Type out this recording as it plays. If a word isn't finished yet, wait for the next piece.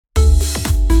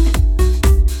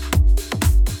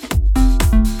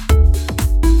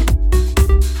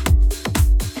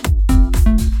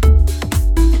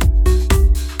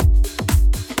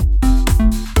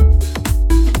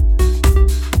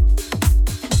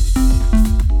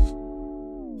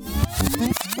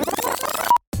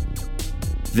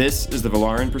This is the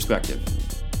Valarin Perspective.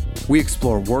 We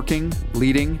explore working,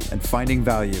 leading, and finding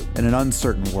value in an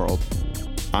uncertain world.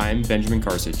 I'm Benjamin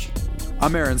Karsich.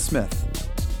 I'm Aaron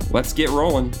Smith. Let's get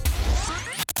rolling.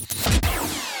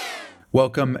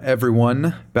 Welcome,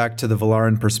 everyone, back to the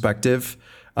Valarin Perspective.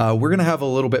 We're going to have a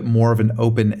little bit more of an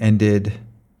open-ended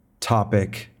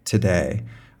topic today,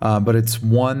 but it's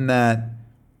one that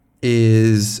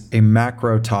is a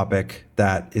macro topic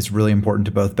that is really important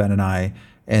to both Ben and I,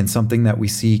 and something that we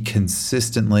see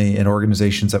consistently in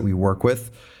organizations that we work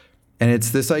with. And it's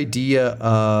this idea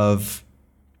of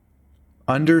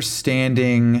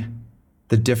understanding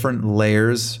the different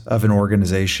layers of an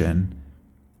organization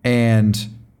and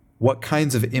what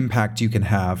kinds of impact you can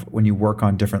have when you work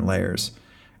on different layers.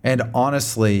 And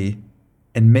honestly,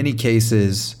 in many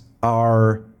cases,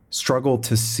 our struggle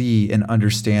to see and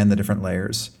understand the different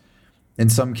layers. In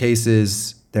some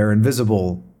cases, they're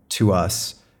invisible to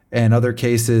us. In other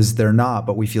cases, they're not,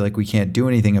 but we feel like we can't do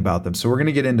anything about them. So we're going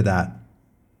to get into that.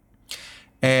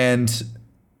 And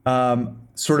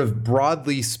sort of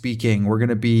broadly speaking, we're going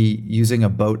to be using a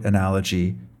boat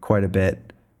analogy quite a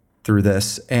bit through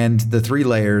this. And the three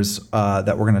layers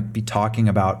that we're going to be talking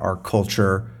about are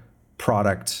culture,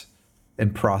 product,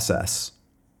 and process.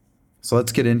 So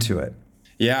let's get into it.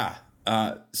 Yeah.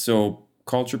 So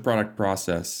culture, product,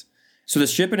 process. So the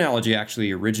ship analogy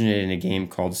actually originated in a game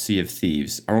called Sea of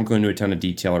Thieves. I won't go into a ton of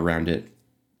detail around it.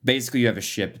 Basically, you have a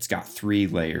ship. It's got three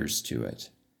layers to it.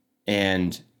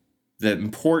 And the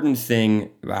important thing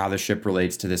about how the ship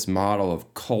relates to this model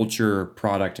of culture,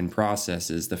 product, and process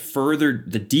is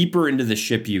the deeper into the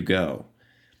ship you go,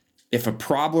 if a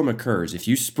problem occurs, if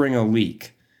you spring a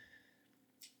leak,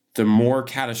 the more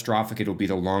catastrophic it'll be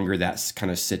the longer that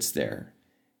kind of sits there.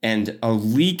 And a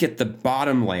leak at the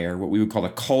bottom layer, what we would call the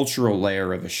cultural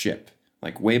layer of a ship,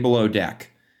 like way below deck,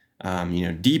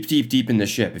 deep in the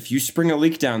ship. If you spring a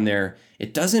leak down there,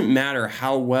 it doesn't matter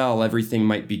how well everything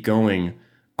might be going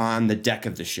on the deck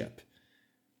of the ship,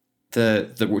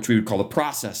 which we would call the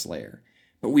process layer.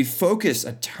 But we focus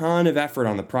a ton of effort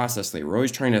on the process layer. We're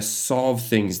always trying to solve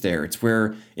things there. It's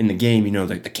where in the game,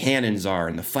 the cannons are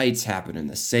and the fights happen and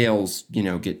the sails,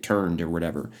 get turned or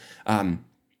whatever.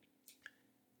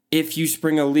 If you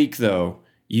spring a leak, though,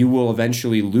 you will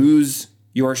eventually lose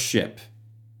your ship.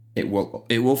 It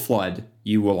will flood.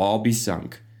 You will all be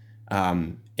sunk.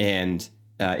 And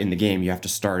in the game, you have to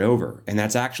start over. And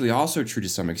that's actually also true to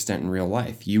some extent in real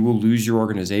life. You will lose your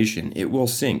organization. It will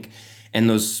sink. And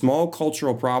those small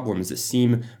cultural problems that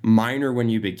seem minor when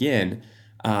you begin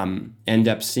end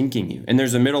up sinking you. And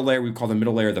there's a middle layer, we call the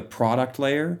middle layer the product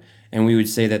layer. And we would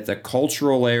say that the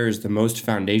cultural layer is the most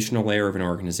foundational layer of an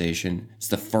organization. It's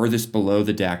the farthest below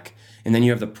the deck. And then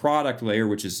you have the product layer,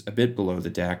 which is a bit below the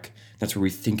deck. That's where we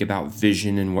think about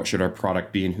vision and what should our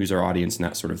product be and who's our audience and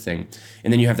that sort of thing.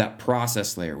 And then you have that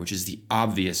process layer, which is the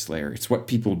obvious layer. It's what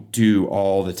people do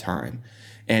all the time.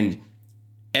 And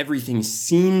everything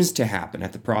seems to happen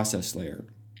at the process layer.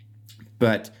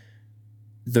 But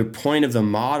the point of the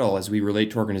model as we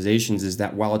relate to organizations is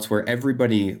that while it's where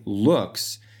everybody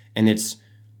looks, and it's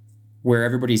where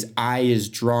everybody's eye is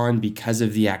drawn because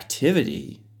of the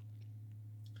activity,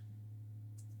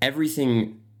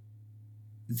 everything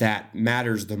that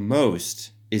matters the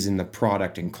most is in the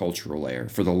product and cultural layer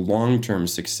for the long-term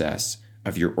success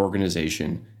of your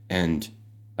organization and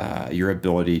your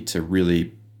ability to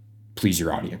really please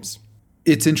your audience.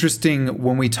 It's interesting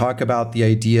when we talk about the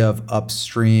idea of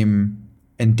upstream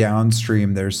and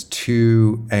downstream, there's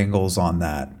two angles on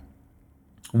that.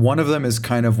 One of them is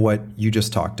kind of what you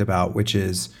just talked about, which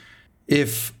is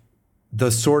if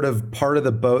the sort of part of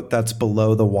the boat that's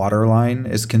below the waterline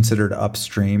is considered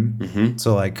upstream. Mm-hmm.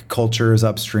 So like culture is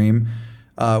upstream.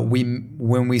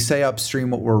 When we say upstream,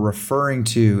 what we're referring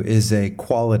to is a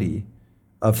quality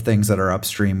of things that are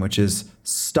upstream, which is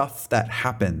stuff that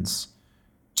happens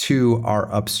to our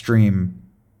upstream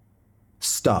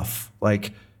stuff,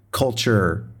 like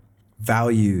culture,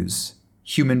 values,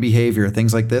 human behavior,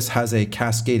 things like this has a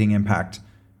cascading impact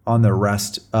on the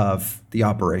rest of the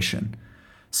operation.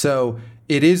 So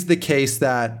it is the case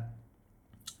that,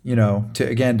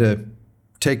 to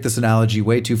take this analogy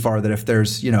way too far, that if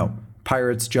there's,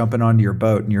 pirates jumping onto your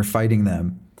boat and you're fighting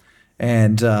them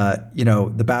and,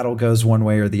 the battle goes one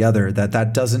way or the other,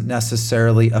 that doesn't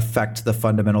necessarily affect the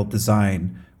fundamental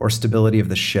design or stability of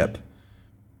the ship.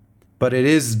 But it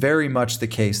is very much the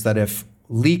case that if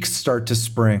leaks start to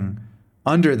spring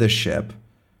under the ship,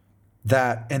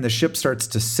 and the ship starts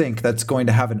to sink, that's going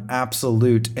to have an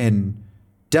absolute and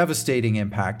devastating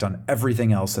impact on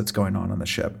everything else that's going on the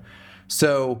ship.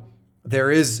 So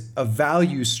there is a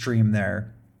value stream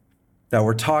there that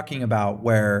we're talking about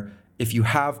where if you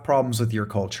have problems with your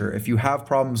culture, if you have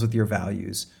problems with your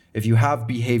values, if you have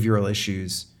behavioral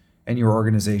issues in your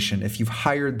organization, if you've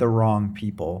hired the wrong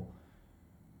people,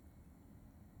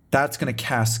 that's going to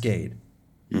cascade.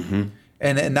 Mm-hmm.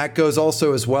 And that goes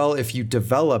also as well if you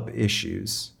develop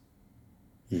issues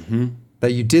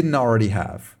that you didn't already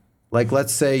have. Like,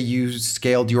 let's say you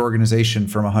scaled your organization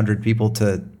from 100 people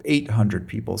to 800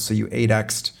 people. So you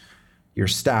 8x'd your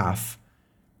staff,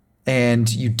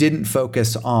 and you didn't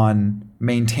focus on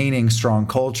maintaining strong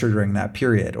culture during that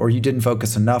period, or you didn't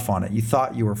focus enough on it. You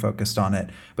thought you were focused on it,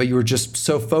 but you were just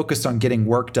so focused on getting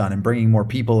work done and bringing more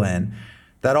people in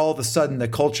that all of a sudden the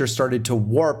culture started to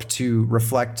warp to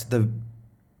reflect the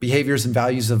behaviors and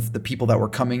values of the people that were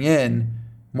coming in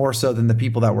more so than the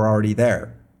people that were already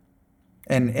there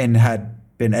and had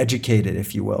been educated,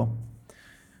 if you will.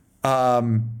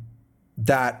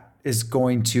 That is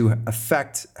going to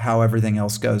affect how everything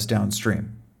else goes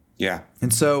downstream. Yeah.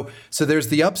 And so there's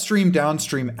the upstream,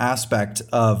 downstream aspect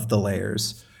of the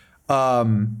layers.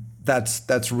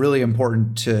 That's really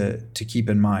important to keep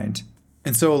in mind.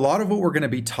 And so a lot of what we're going to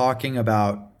be talking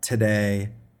about today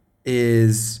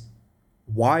is,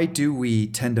 why do we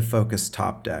tend to focus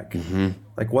top deck?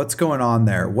 Like, what's going on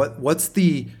there? What's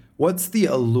the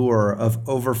allure of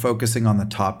over focusing on the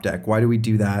top deck? Why do we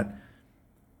do that?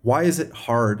 Why is it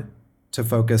hard to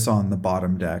focus on the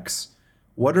bottom decks?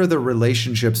 What are the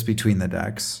relationships between the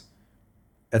decks,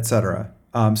 etc.?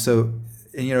 So,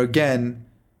 again,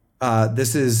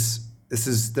 this is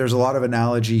there's a lot of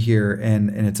analogy here, and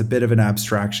it's a bit of an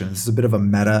abstraction. This is a bit of a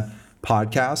meta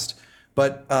podcast,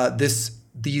 but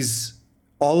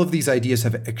all of these ideas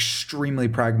have extremely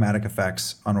pragmatic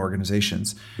effects on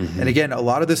organizations. And again, a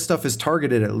lot of this stuff is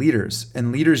targeted at leaders,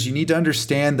 and leaders, you need to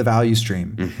understand the value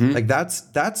stream. Like that's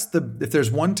if there's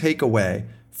one takeaway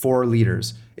for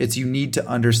leaders, it's you need to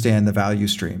understand the value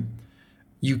stream.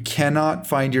 You cannot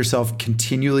find yourself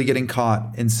continually getting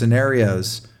caught in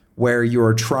scenarios where you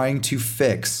are trying to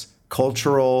fix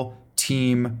cultural,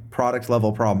 team, product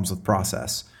level problems with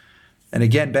process. And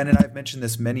again, Ben and I have mentioned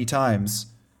this many times.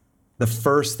 The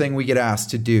first thing we get asked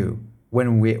to do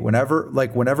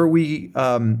whenever we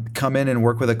come in and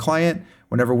work with a client,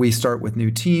 whenever we start with new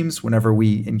teams, whenever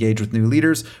we engage with new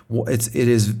leaders, it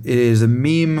is a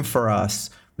meme for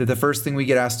us that the first thing we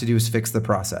get asked to do is fix the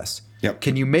process. Yep.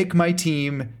 Can you make my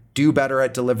team do better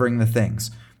at delivering the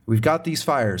things? We've got these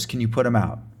fires. Can you put them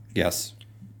out? Yes.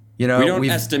 We don't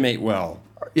estimate well.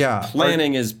 Yeah.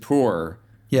 Planning is poor.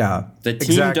 Yeah. The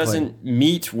team doesn't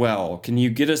meet well. Can you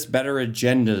get us better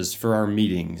agendas for our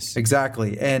meetings?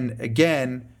 Exactly. And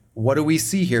again, what do we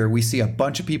see here? We see a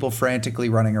bunch of people frantically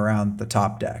running around the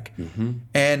top deck.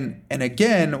 And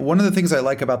again, one of the things I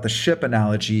like about the ship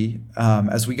analogy,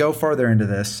 as we go farther into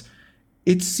this,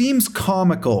 it seems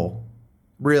comical,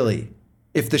 really,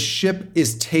 if the ship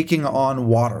is taking on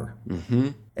water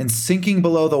and sinking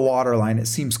below the waterline. It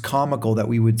seems comical that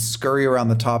we would scurry around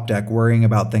the top deck worrying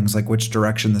about things like which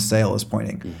direction the sail is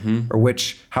pointing, or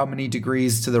how many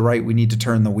degrees to the right we need to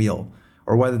turn the wheel,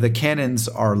 or whether the cannons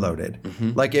are loaded.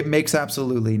 Like, it makes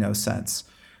absolutely no sense.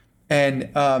 And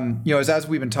as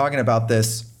we've been talking about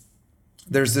this,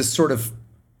 there's this sort of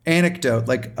anecdote.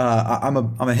 Like, I'm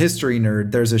a history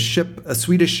nerd. There's a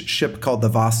Swedish ship called the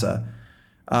Vasa.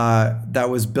 That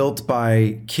was built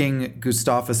by King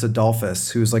Gustavus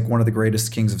Adolphus, who's like one of the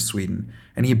greatest kings of Sweden.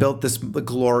 And he built this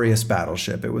glorious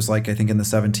battleship. It was like, I think, in the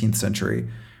 17th century.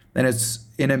 And it's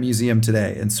in a museum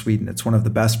today in Sweden. It's one of the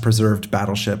best preserved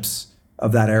battleships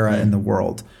of that era in the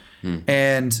world.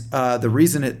 And the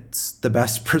reason it's the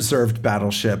best preserved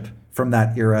battleship from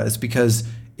that era is because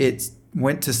it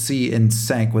went to sea and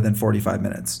sank within 45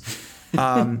 minutes.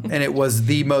 And it was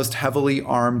the most heavily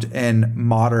armed and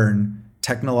modern,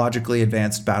 technologically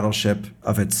advanced battleship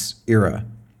of its era.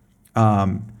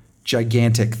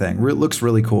 Gigantic thing. It looks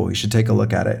really cool. You should take a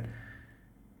look at it.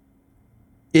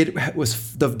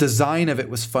 The design of it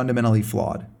was fundamentally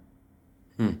flawed.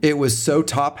 It was so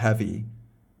top heavy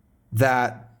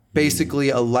that basically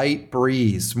a light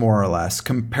breeze, more or less,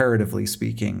 comparatively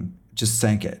speaking, just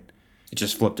sank it. It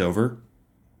just flipped over?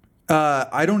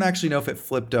 I don't actually know if it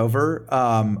flipped over.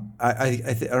 I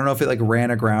don't know if it like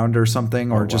ran aground or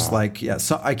something, or just like,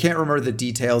 So I can't remember the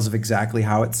details of exactly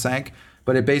how it sank,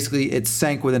 but it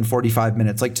sank within 45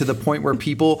 minutes, like to the point where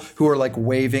people who were like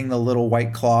waving the little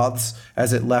white cloths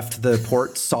as it left the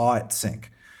port saw it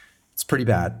sink. It's pretty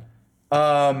bad.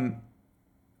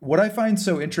 What I find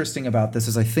so interesting about this,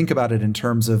 as I think about it in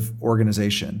terms of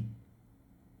organization,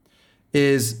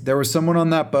 is there was someone on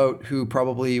that boat who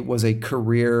probably was a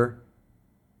career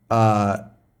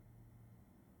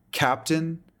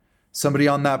captain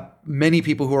many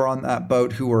people who were on that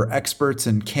boat who were experts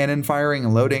in cannon firing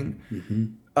and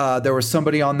loading. There was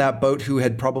somebody on that boat who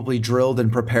had probably drilled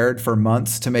and prepared for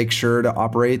months to make sure to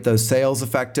operate those sails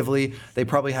effectively. They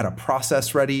probably had a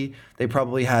process ready. They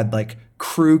probably had like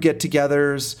crew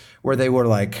get-togethers where they were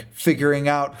like figuring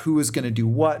out who was going to do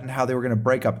what and how they were going to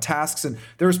break up tasks. And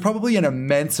there was probably an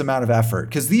immense amount of effort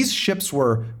because these ships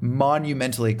were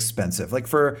monumentally expensive. Like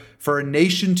for a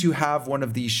nation to have one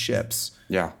of these ships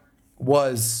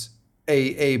was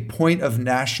a point of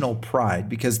national pride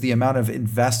because the amount of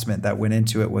investment that went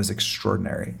into it was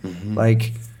extraordinary.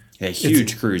 Like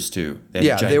huge crews too.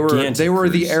 They were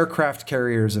crews. the aircraft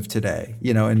carriers of today,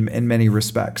 in many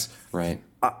respects. Right.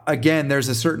 Again, there's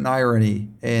a certain irony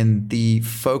in the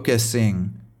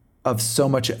focusing of so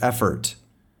much effort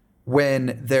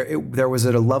when there was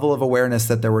at a level of awareness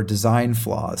that there were design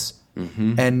flaws.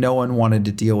 And no one wanted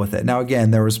to deal with it. Now,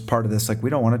 again, there was part of this, like, we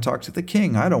don't want to talk to the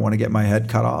king. I don't want to get my head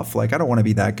cut off. Like, I don't want to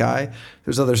be that guy.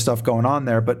 There's other stuff going on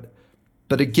there. But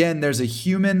again, there's a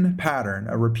human pattern,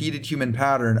 a repeated human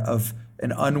pattern of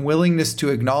an unwillingness to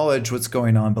acknowledge what's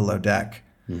going on below deck.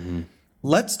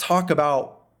 Let's talk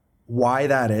about why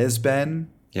that is,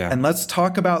 Ben. And let's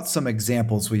talk about some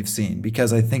examples we've seen,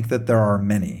 because I think that there are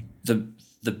many.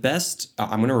 The best,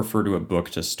 I'm going to refer to a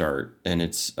book to start, and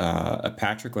it's a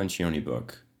Patrick Lencioni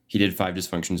book. He did 5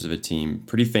 Dysfunctions of a Team,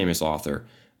 pretty famous author.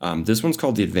 This one's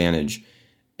called The Advantage,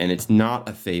 and it's not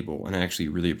a fable, and I actually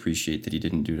really appreciate that he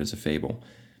didn't do it as a fable.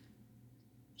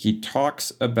 He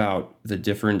talks about the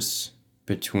difference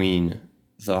between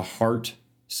the heart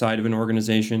side of an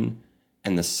organization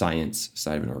and the science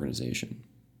side of an organization.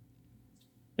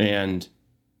 And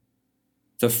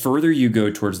the further you go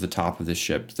towards the top of the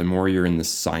ship, the more you're in the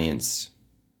science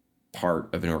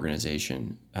part of an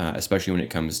organization, especially when it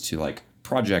comes to like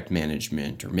project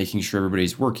management or making sure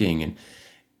everybody's working, and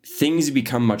things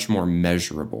become much more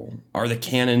measurable. Are the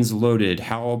cannons loaded?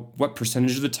 What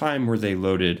percentage of the time were they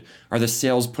loaded? Are the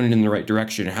sails pointed in the right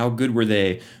direction? How good were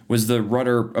they? Was the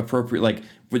rudder appropriate? Like,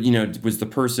 was the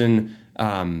person,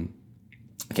 I can't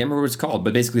remember what it's called,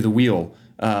 but basically the wheel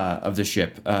of the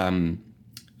ship,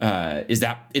 is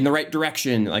that in the right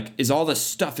direction? Like, is all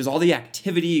the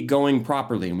activity going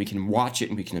properly? And we can watch it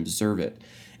and we can observe it.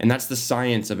 And that's the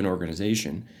science of an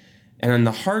organization. And on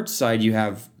the heart side, you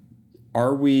have,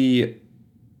 are we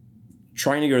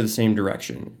trying to go to the same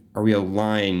direction? Are we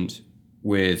aligned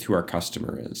with who our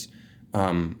customer is?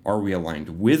 Are we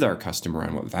aligned with our customer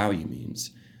on what value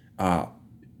means?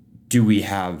 Do we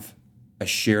have a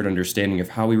shared understanding of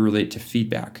how we relate to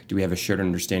feedback? Do we have a shared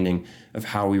understanding of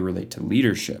how we relate to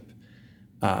leadership?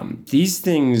 These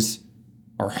things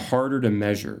are harder to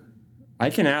measure. I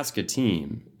can ask a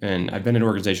team, and I've been in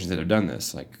organizations that have done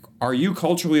this, like, are you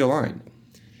culturally aligned?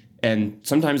 And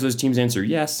sometimes those teams answer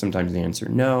yes, sometimes they answer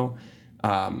no.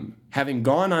 Having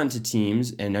gone on to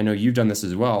teams, and I know you've done this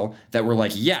as well, that were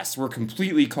like, yes, we're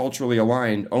completely culturally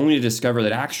aligned, only to discover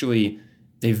that actually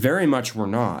they very much were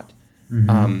not.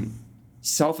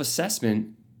 Self-assessment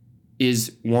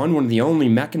is one of the only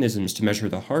mechanisms to measure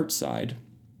the heart side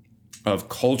of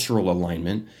cultural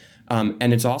alignment,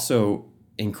 and it's also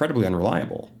incredibly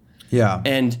unreliable.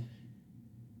 And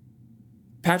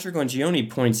Patrick Lencioni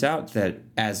points out that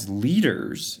as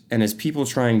leaders and as people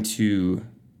trying to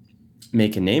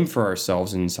make a name for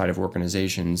ourselves inside of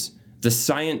organizations, the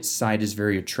science side is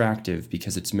very attractive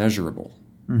because it's measurable.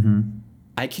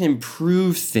 I can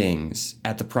improve things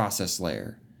at the process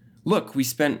layer. Look, we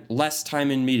spent less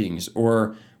time in meetings,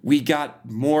 or we got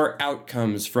more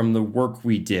outcomes from the work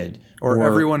we did. Or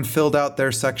everyone filled out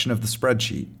their section of the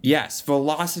spreadsheet. Yes,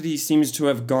 velocity seems to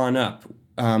have gone up.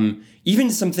 Even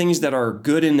some things that are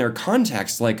good in their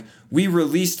context, like we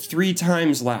released 3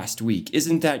 times last week.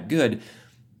 Isn't that good?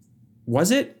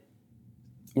 Was it?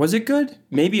 Was it good?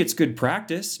 Maybe it's good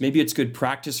practice. Maybe it's good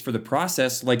practice for the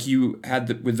process, like you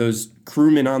had with those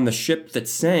crewmen on the ship that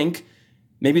sank.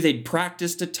 Maybe they'd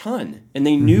practiced a ton and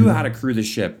they knew how to crew the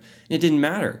ship. And it didn't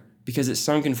matter because it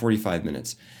sunk in 45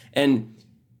 minutes. And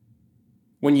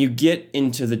when you get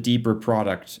into the deeper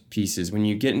product pieces, when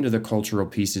you get into the cultural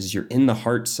pieces, you're in the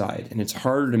heart side, and it's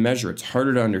harder to measure. It's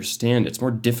harder to understand. It's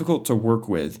more difficult to work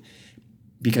with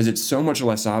because it's so much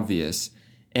less obvious.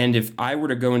 And if I were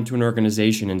to go into an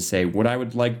organization and say, what I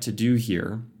would like to do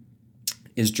here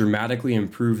is dramatically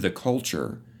improve the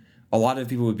culture, a lot of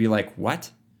people would be like, what?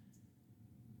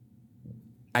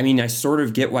 I mean, I sort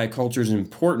of get why culture is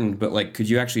important, but like, could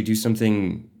you actually do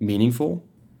something meaningful?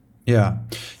 Yeah.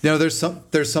 There's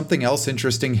something else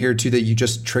interesting here too that you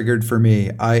just triggered for me.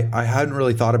 I hadn't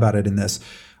really thought about it in this.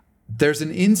 There's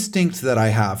an instinct that I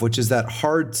have, which is that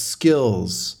hard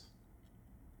skills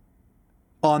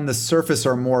on the surface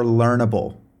are more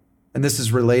learnable. And this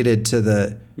is related to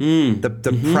the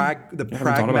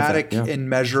pragmatic and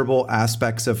measurable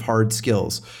aspects of hard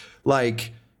skills,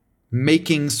 like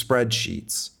making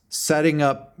spreadsheets, setting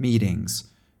up meetings,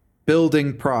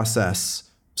 building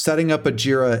process, setting up a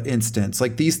Jira instance.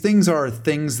 Like these things are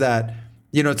things that,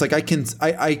 it's like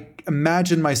I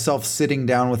imagine myself sitting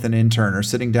down with an intern or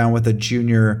sitting down with a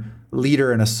junior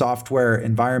leader in a software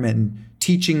environment and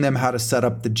teaching them how to set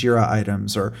up the Jira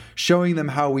items or showing them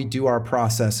how we do our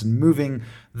process and moving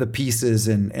the pieces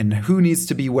and who needs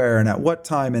to be where and at what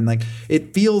time. And like,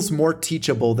 it feels more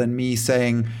teachable than me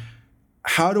saying,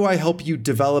 how do I help you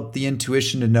develop the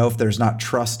intuition to know if there's not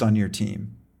trust on your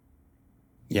team?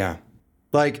 Yeah.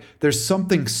 Like there's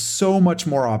something so much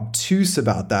more obtuse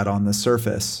about that on the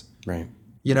surface. Right.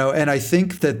 And I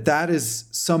think that is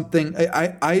something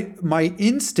my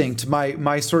instinct,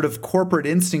 my sort of corporate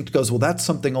instinct goes, well, that's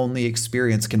something only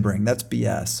experience can bring. That's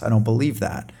BS. I don't believe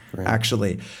that,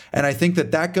 actually. And I think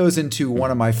that goes into one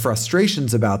of my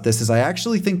frustrations about this is I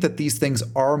actually think that these things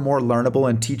are more learnable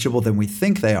and teachable than we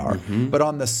think they are. Mm-hmm. But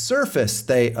on the surface,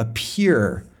 they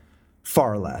appear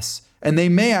far less. And they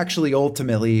may actually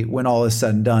ultimately, when all is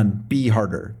said and done, be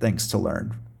harder things to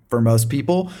learn for most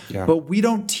people. Yeah. But we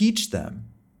don't teach them.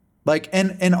 Like,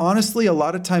 and honestly, a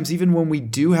lot of times, even when we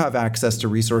do have access to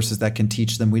resources that can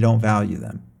teach them, we don't value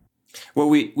them. Well,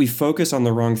 we focus on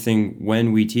the wrong thing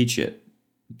when we teach it,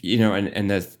 and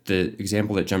the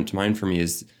example that jumped to mind for me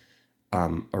is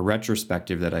a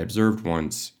retrospective that I observed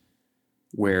once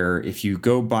where if you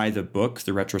go by the book,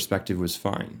 the retrospective was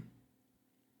fine.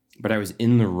 But I was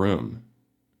in the room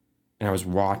and I was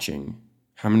watching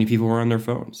how many people were on their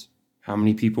phones, how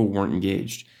many people weren't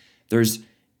engaged.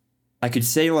 I could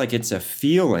say like it's a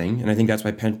feeling, and I think that's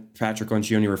why Patrick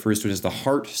Lencioni refers to it as the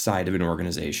heart side of an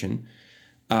organization.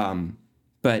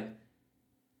 But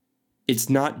it's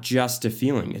not just a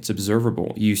feeling; it's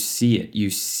observable. You see it.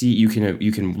 You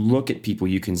can look at people.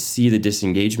 You can see the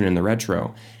disengagement in the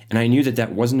retro. And I knew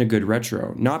that wasn't a good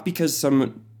retro, not because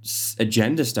some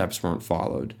agenda steps weren't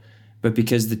followed, but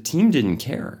because the team didn't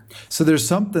care. So there's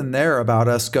something there about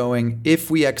us going,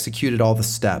 if we executed all the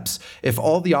steps, if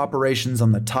all the operations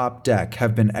on the top deck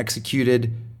have been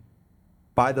executed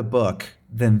by the book,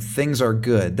 then things are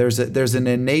good. There's an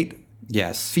innate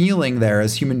feeling there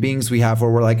as human beings we have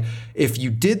where we're like, if you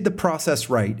did the process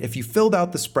right, if you filled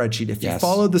out the spreadsheet, if you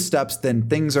followed the steps, then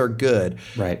things are good.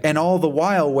 Right. And all the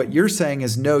while, what you're saying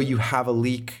is, no, you have a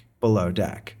leak below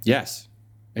deck. Yes.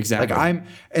 Exactly.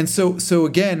 And so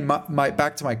again, my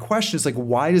back to my question is like,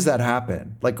 why does that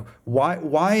happen? Like,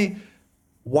 why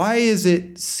does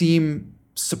it seem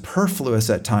superfluous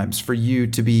at times for you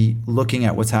to be looking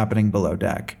at what's happening below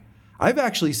deck? I've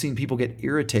actually seen people get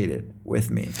irritated with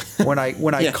me when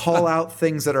I call out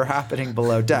things that are happening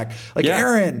below deck. Like,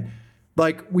 Aaron,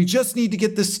 like, we just need to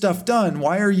get this stuff done.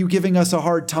 Why are you giving us a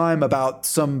hard time about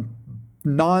some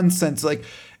nonsense? Like,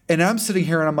 and I'm sitting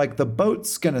here and I'm like, the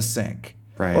boat's gonna sink.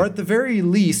 Right. Or at the very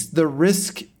least, the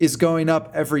risk is going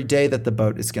up every day that the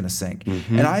boat is going to sink.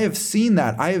 Mm-hmm. And I have seen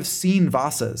that. I have seen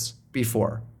Vasas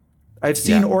before. I've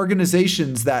seen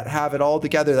organizations that have it all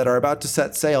together that are about to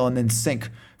set sail and then sink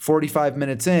 45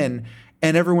 minutes in.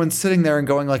 And everyone's sitting there and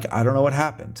going like, I don't know what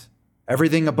happened.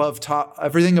 Everything above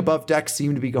deck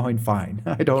seemed to be going fine.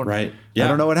 I don't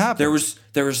know what happened.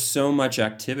 There was so much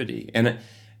activity. And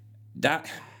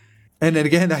that... And then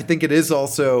again, I think it is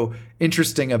also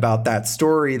interesting about that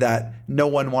story that no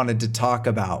one wanted to talk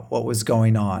about what was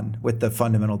going on with the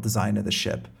fundamental design of the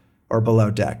ship or below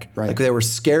deck. Right. Like they were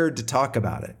scared to talk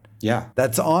about it. Yeah.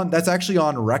 That's actually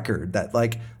on record that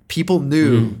like people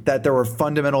knew that there were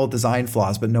fundamental design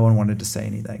flaws, but no one wanted to say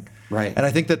anything. Right. And I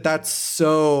think that's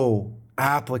so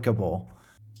applicable.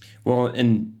 Well,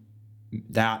 and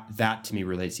that to me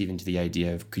relates even to the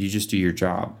idea of, could you just do your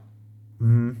job?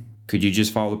 Mm-hmm. Could you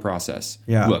just follow the process?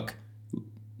 Yeah. Look,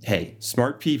 hey,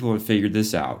 smart people have figured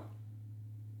this out.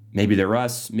 Maybe they're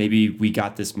us. Maybe we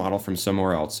got this model from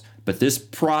somewhere else. But this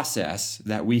process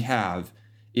that we have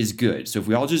is good. So if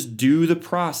we all just do the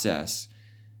process,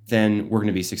 then we're going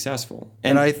to be successful.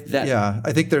 And I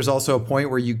think there's also a point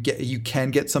where you can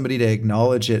get somebody to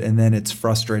acknowledge it, and then it's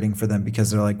frustrating for them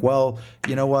because they're like, well,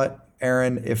 you know what,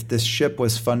 Aaron, if this ship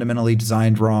was fundamentally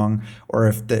designed wrong, or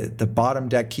if the bottom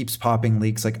deck keeps popping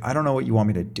leaks, like, I don't know what you want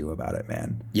me to do about it,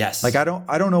 man. Yes. Like, I don't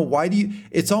know. Why do you,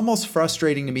 it's almost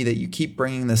frustrating to me that you keep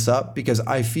bringing this up because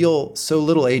I feel so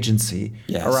little agency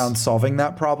around solving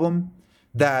that problem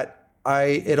that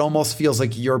it almost feels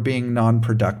like you're being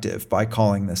non-productive by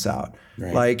calling this out.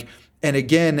 Right. Like, And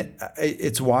again,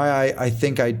 it's why I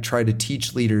think I try to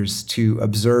teach leaders to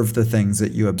observe the things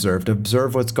that you observed,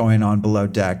 observe what's going on below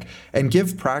deck, and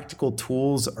give practical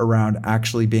tools around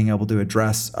actually being able to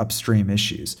address upstream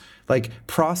issues. Like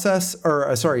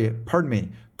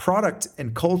product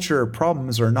and culture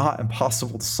problems are not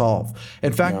impossible to solve.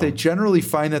 In fact, they generally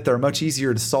find that they're much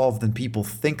easier to solve than people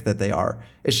think that they are.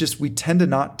 It's just we tend to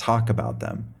not talk about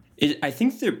them. I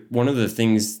think that one of the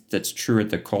things that's true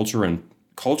at the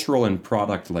cultural and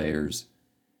product layers,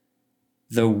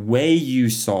 the way you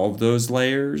solve those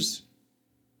layers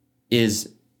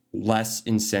is less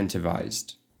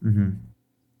incentivized. Mm-hmm.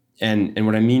 And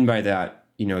what I mean by that,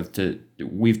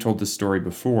 we've told this story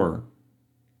before.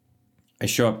 I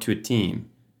show up to a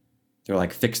team. They're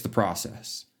like, fix the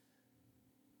process.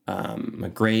 I'm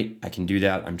like, great, I can do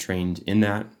that. I'm trained in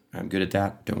that. I'm good at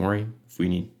that. Don't worry. If we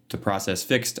need the process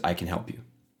fixed, I can help you.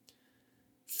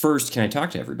 First, can I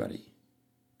talk to everybody?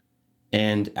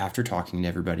 And after talking to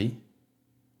everybody,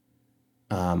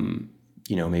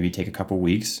 maybe take a couple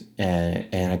weeks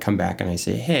and I come back and I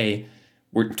say, hey,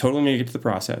 we're totally going to get to the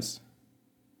process.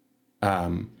 I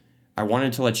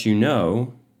wanted to let you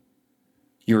know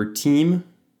your team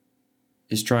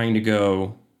is trying to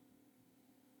go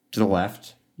to the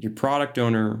left. Your product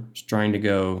owner is trying to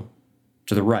go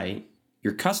to the right.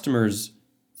 Your customers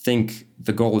think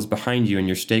the goal is behind you and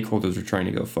your stakeholders are trying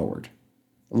to go forward.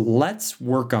 Let's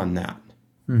work on that.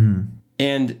 Mm-hmm.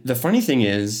 And the funny thing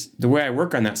is, the way I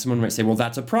work on that, someone might say, well,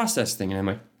 that's a process thing. And I'm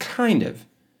like, kind of.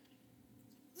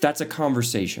 That's a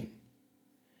conversation.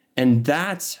 And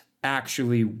that's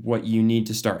actually what you need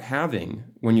to start having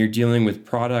when you're dealing with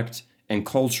product and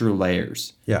culture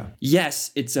layers. Yeah. Yes,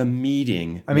 it's a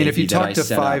meeting. I mean, if you talk to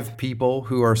 5 people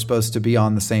who are supposed to be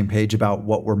on the same page about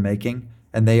what we're making,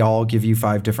 and they all give you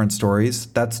 5 different stories,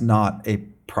 that's not a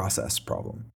process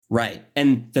problem. Right.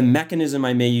 And the mechanism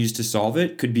I may use to solve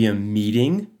it could be a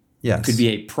meeting. Yes. Could be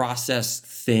a process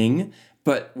thing.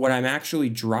 But what I'm actually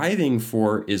driving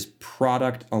for is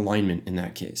product alignment in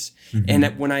that case. Mm-hmm. And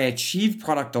that when I achieve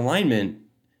product alignment,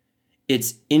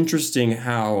 it's interesting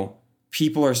how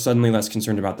people are suddenly less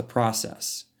concerned about the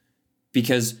process.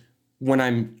 Because what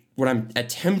I'm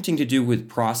attempting to do with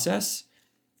process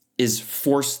is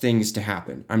force things to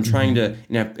happen. I'm trying to,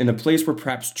 in a place where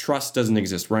perhaps trust doesn't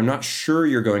exist, where I'm not sure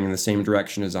you're going in the same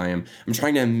direction as I am, I'm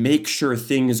trying to make sure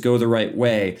things go the right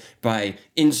way by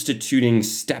instituting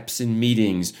steps in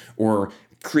meetings or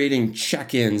creating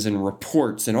check-ins and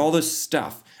reports and all this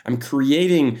stuff. I'm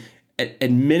creating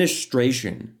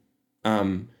administration.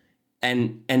 And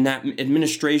that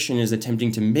administration is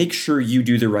attempting to make sure you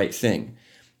do the right thing.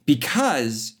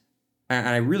 Because, and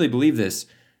I really believe this,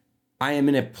 I am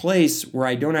in a place where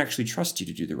I don't actually trust you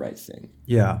to do the right thing.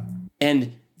 Yeah.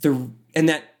 And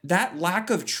that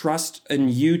lack of trust in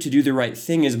you to do the right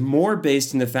thing is more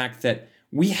based in the fact that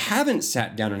we haven't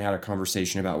sat down and had a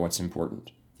conversation about what's important.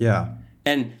 Yeah.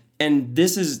 And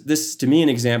this is to me an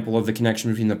example of the connection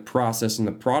between the process and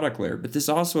the product layer, but this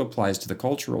also applies to the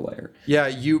cultural layer. Yeah,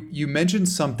 you mentioned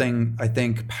something I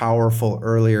think powerful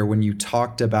earlier when you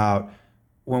talked about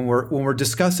when we're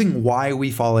discussing why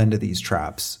we fall into these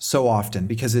traps so often,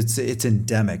 because it's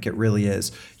endemic. It really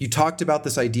is. You talked about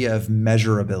this idea of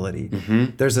measurability.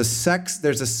 Mm-hmm. There's a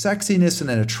sexiness and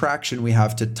an attraction we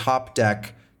have to top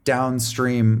deck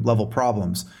downstream level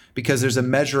problems because there's a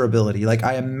measurability. Like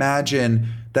I imagine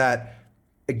that,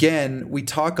 again, we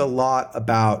talk a lot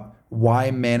about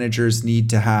why managers need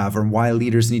to have or why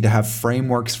leaders need to have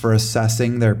frameworks for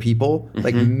assessing their people, mm-hmm.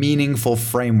 like meaningful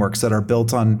frameworks that are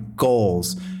built on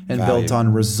goals and built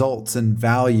on results and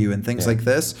value and things like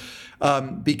this.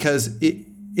 Because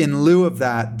in lieu of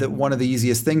that one of the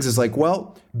easiest things is like,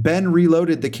 well, Ben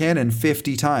reloaded the cannon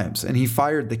 50 times and he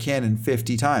fired the cannon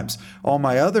 50 times. All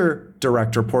my other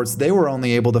direct reports, they were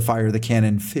only able to fire the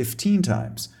cannon 15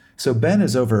 times. So Ben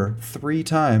is over 3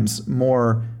 times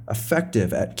more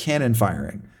effective at cannon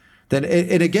firing. And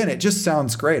again, it just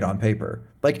sounds great on paper.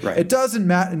 Like It doesn't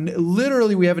matter.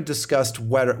 Literally, we haven't discussed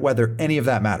whether any of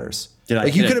that matters.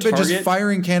 Like you could have been just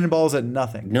firing cannonballs at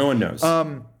nothing. No one knows.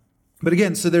 But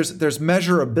again, so there's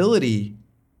measurability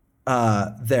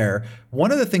there.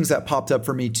 One of the things that popped up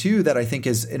for me too that I think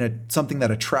is something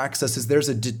that attracts us is there's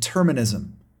a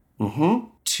determinism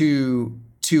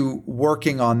to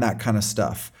working on that kind of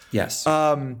stuff. Yes.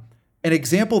 An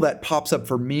example that pops up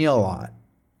for me a lot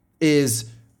is,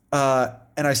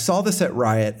 and I saw this at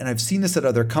Riot, and I've seen this at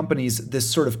other companies, this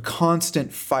sort of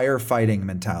constant firefighting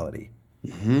mentality.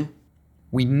 Mm-hmm.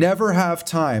 We never have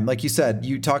time. Like you said,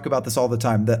 you talk about this all the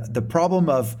time. The problem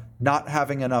of not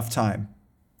having enough time.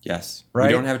 Yes. Right?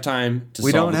 We don't have time to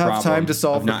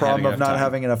solve the problem of not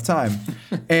having enough time.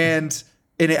 And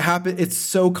And it's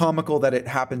so comical that it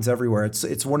happens everywhere.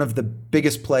 It's one of the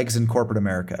biggest plagues in corporate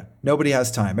America. Nobody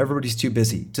has time. Everybody's too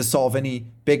busy to solve any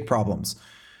big problems.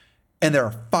 And there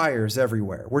are fires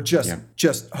everywhere. We're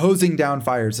just hosing down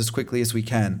fires as quickly as we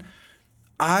can.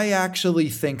 I actually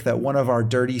think that one of our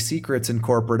dirty secrets in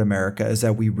corporate America is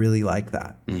that we really like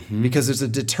that. Because there's a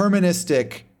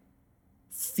deterministic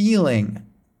feeling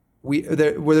where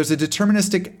there's a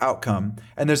deterministic outcome,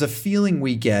 and there's a feeling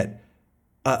we get,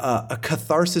 a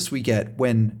catharsis we get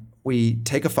when we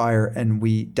take a fire and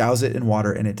we douse it in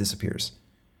water and it disappears.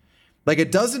 Like,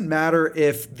 it doesn't matter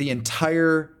if the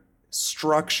entire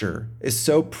structure is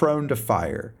so prone to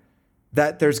fire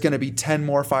that there's going to be 10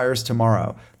 more fires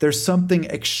tomorrow. There's something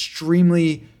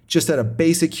extremely, just at a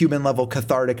basic human level,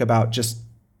 cathartic about just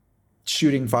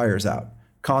shooting fires out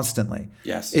constantly.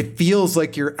 Yes. It feels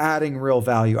like you're adding real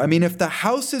value. I mean, if the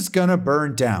house is going to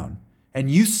burn down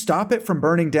and you stop it from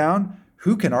burning down,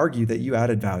 who can argue that you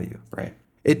added value? Right.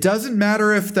 It doesn't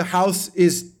matter if the house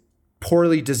is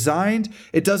poorly designed.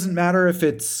 It doesn't matter if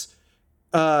it's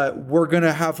we're going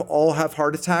to all have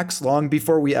heart attacks long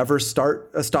before we ever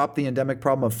stop the endemic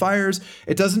problem of fires.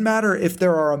 It doesn't matter if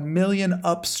there are a million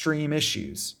upstream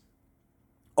issues.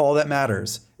 All that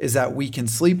matters is that we can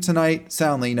sleep tonight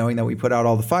soundly knowing that we put out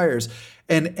all the fires.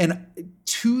 And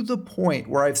to the point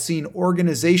where I've seen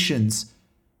organizations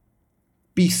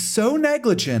be so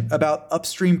negligent about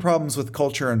upstream problems with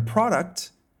culture and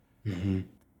product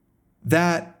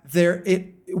that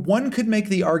one could make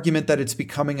the argument that it's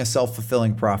becoming a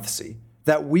self-fulfilling prophecy,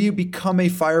 that we become a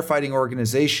firefighting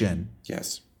organization.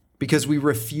 Yes. Because we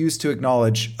refuse to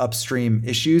acknowledge upstream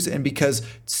issues, and because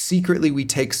secretly we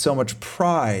take so much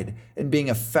pride in being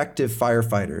effective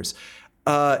firefighters.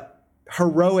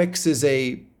 Heroics is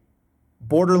a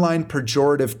borderline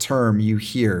pejorative term you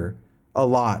hear a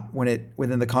lot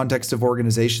within the context of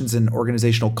organizations and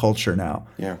organizational culture now.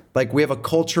 Yeah. Like, we have a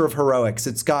culture of heroics.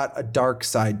 It's got a dark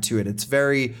side to it. It's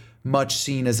very much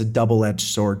seen as a double-edged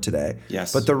sword today.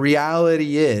 Yes. But the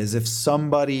reality is, if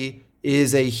somebody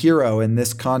is a hero in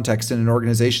this context in an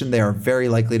organization, they are very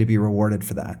likely to be rewarded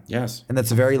for that. Yes. And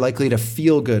that's very likely to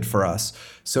feel good for us.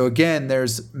 So again,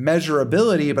 there's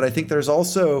measurability, but I think there's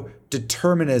also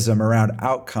determinism around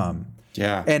outcome.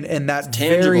 Yeah. And that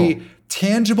tangible. very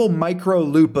tangible micro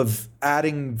loop of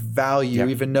adding value,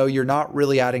 even though you're not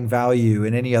really adding value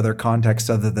in any other context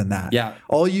other than that. Yeah.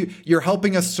 You're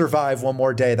helping us survive one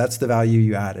more day. That's the value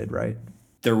you added, right?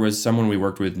 There was someone we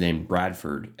worked with named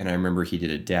Bradford, and I remember he did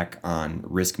a deck on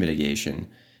risk mitigation,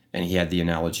 and he had the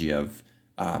analogy of,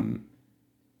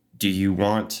 do you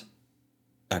want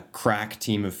a crack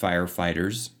team of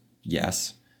firefighters?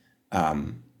 Yes.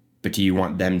 But do you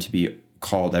want them to be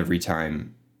called every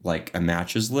time like a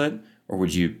match is lit? Or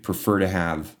would you prefer to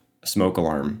have a smoke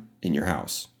alarm in your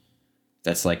house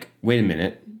that's like, wait a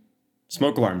minute,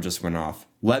 smoke alarm just went off.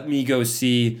 Let me go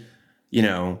see,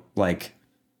 like,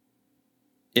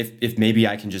 if maybe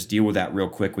I can just deal with that real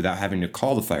quick without having to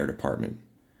call the fire department.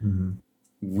 Mm-hmm.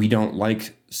 We don't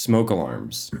like smoke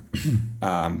alarms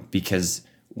because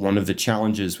one of the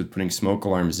challenges with putting smoke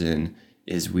alarms in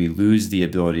is we lose the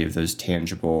ability of those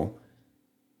tangible,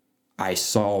 I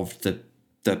solved the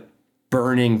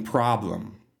burning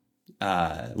problem,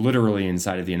 literally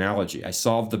inside of the analogy. I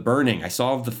solved the burning. I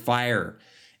solved the fire.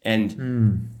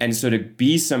 And so to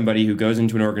be somebody who goes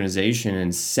into an organization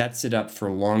and sets it up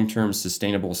for long-term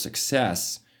sustainable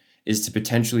success is to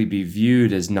potentially be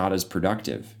viewed as not as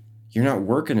productive. You're not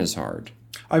working as hard.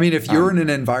 I mean, if you're in an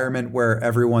environment where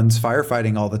everyone's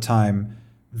firefighting all the time,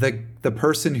 the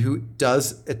person who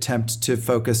does attempt to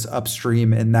focus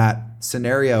upstream in that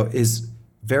scenario is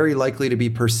very likely to be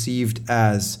perceived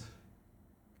as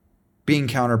being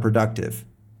counterproductive,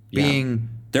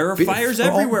 There are fires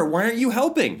everywhere. Why aren't you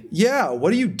helping? Yeah,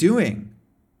 what are you doing?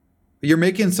 You're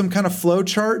making some kind of flow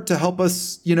chart to help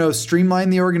us,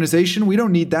 streamline the organization. We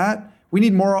don't need that. We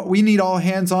need all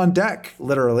hands on deck,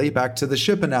 literally, back to the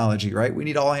ship analogy, right? We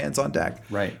need all hands on deck.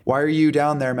 Right. Why are you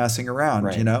down there messing around,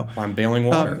 right. I'm bailing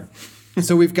water.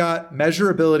 So we've got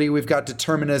measurability, we've got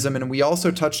determinism, and we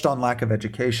also touched on lack of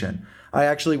education.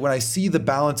 When I see the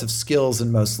balance of skills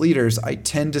in most leaders, I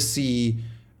tend to see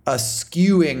a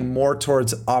skewing more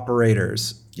towards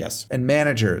operators, and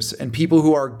managers and people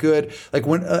who are good. Like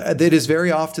it is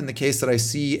very often the case that I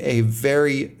see a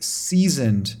very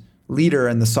seasoned leader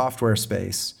in the software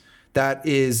space that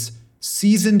is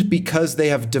seasoned because they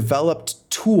have developed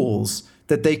tools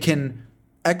that they can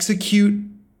execute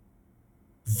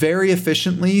very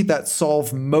efficiently that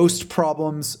solve most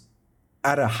problems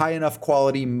at a high enough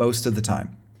quality most of the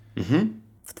time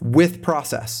with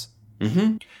process.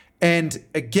 And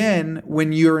again,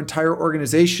 when your entire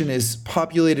organization is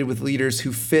populated with leaders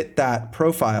who fit that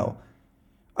profile,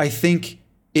 I think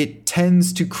it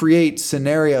tends to create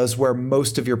scenarios where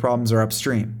most of your problems are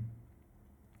upstream.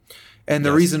 And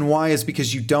the reason why is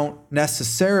because you don't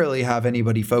necessarily have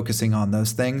anybody focusing on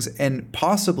those things. And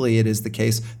possibly it is the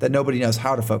case that nobody knows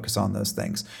how to focus on those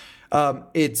things.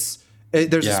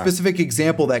 There's a specific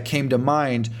example that came to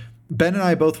mind. Ben and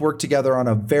I both worked together on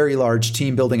a very large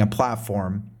team building a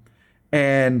platform.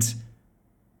 And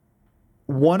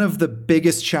one of the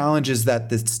biggest challenges that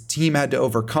this team had to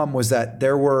overcome was that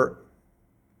there were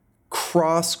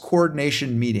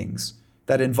cross-coordination meetings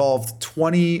that involved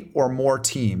 20 or more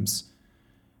teams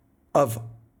of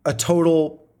a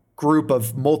total group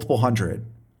of multiple hundred.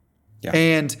 Yeah.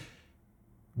 And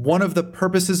one of the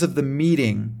purposes of the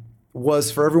meeting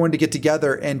was for everyone to get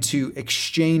together and to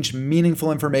exchange meaningful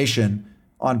information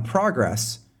on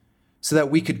progress so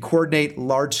that we could coordinate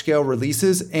large-scale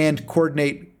releases and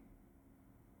coordinate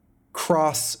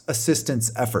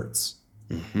cross-assistance efforts.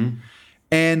 Mm-hmm.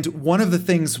 And one of the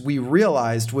things we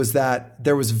realized was that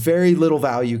there was very little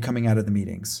value coming out of the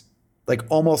meetings, like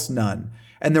almost none.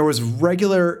 And there was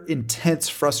regular, intense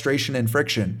frustration and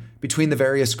friction between the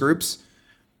various groups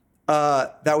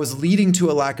that was leading to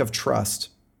a lack of trust.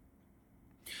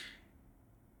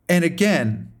 And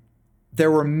again,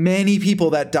 there were many people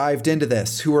that dived into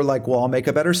this who were like, well, I'll make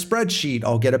a better spreadsheet.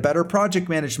 I'll get a better project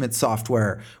management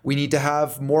software. We need to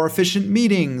have more efficient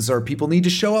meetings, or people need to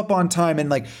show up on time. And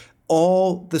like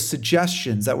all the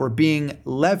suggestions that were being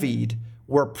levied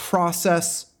were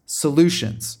process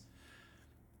solutions.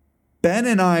 Ben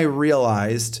and I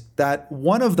realized that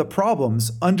one of the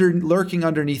problems lurking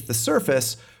underneath the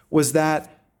surface was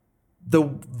that the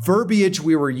verbiage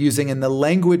we were using and the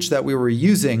language that we were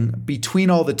using between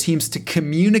all the teams to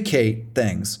communicate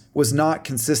things was not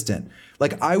consistent.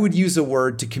 Like I would use a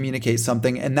word to communicate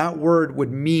something, and that word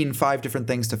would mean 5 different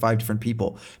things to 5 different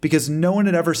people because no one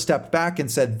had ever stepped back and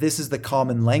said, this is the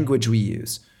common language we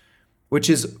use, which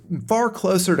is far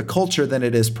closer to culture than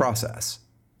it is process.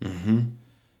 Mm-hmm.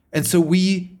 And so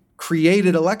we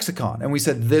created a lexicon and we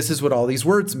said, this is what all these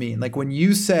words mean. Like when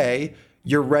you say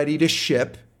you're ready to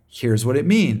ship, here's what it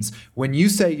means. When you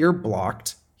say you're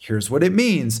blocked, here's what it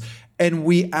means. And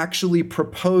we actually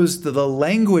proposed the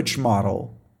language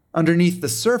model underneath the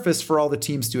surface for all the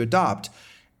teams to adopt.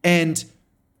 And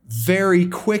very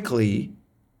quickly,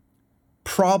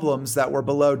 problems that were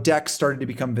below deck started to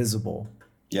become visible.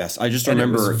 Yes, I just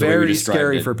remember it was very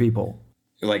scary for people.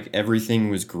 Like everything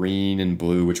was green and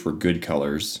blue, which were good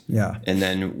colors. Yeah. And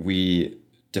then we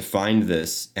defined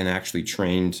this and actually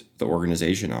trained the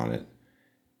organization on it.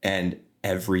 And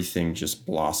everything just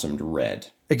blossomed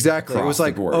red. Exactly. It was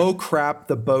like, oh crap,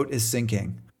 the boat is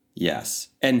sinking. Yes.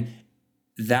 And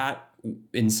that,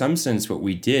 in some sense, what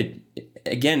we did,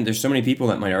 again, there's so many people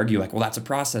that might argue like, well, that's a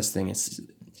process thing.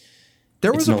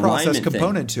 There was a process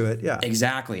component to it. Yeah,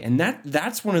 exactly. And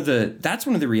that's one of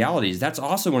the realities. That's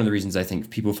also one of the reasons I think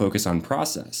people focus on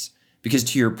process, because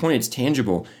to your point, it's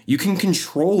tangible. You can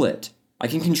control it. I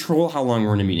can control how long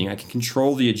we're in a meeting. I can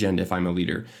control the agenda if I'm a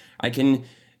leader. I can,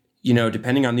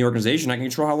 depending on the organization, I can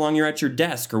control how long you're at your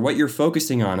desk or what you're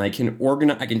focusing on. I can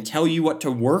organize. I can tell you what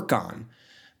to work on.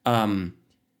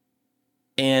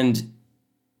 And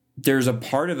there's a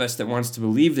part of us that wants to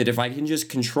believe that if I can just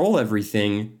control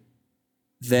everything,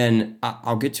 then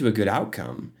I'll get to a good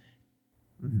outcome.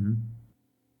 Mm-hmm.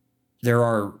 There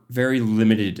are very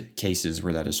limited cases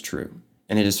where that is true.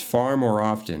 And it is far more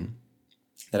often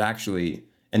that actually,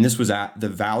 and this was at the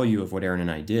value of what Aaron and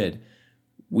I did,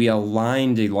 we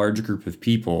aligned a large group of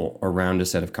people around a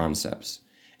set of concepts.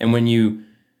 And when you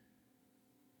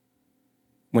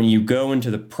go into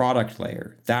the product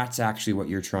layer, that's actually what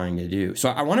you're trying to do. So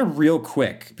I want to real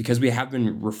quick, because we have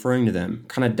been referring to them,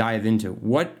 kind of dive into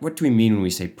what do we mean when we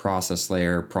say process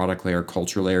layer, product layer,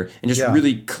 culture layer, and just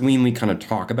really cleanly kind of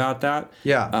talk about that.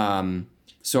 Yeah.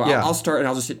 I'll start and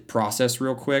I'll just hit process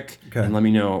real quick, and let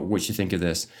me know what you think of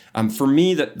this. For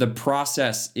me, the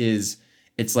process is,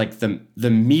 it's like the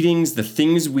meetings, the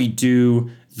things we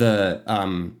do, the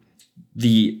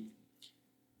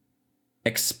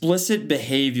explicit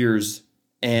behaviors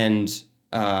and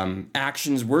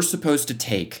actions we're supposed to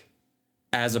take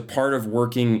as a part of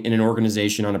working in an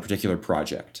organization on a particular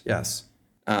project. Yes.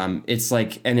 It's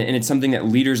like, and it's something that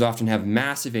leaders often have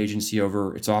massive agency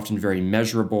over. It's often very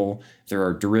measurable. There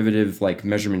are derivative like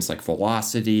measurements like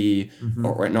velocity, mm-hmm.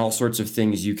 and all sorts of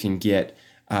things you can get,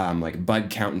 like bug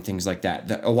count and things like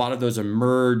that. A lot of those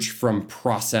emerge from the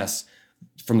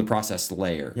process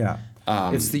layer. Yeah.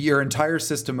 It's your entire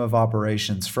system of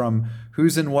operations, from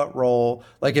who's in what role.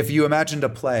 Like if you imagined a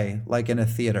play, like in a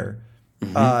theater,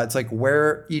 It's like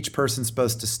where each person's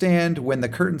supposed to stand, when the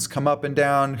curtains come up and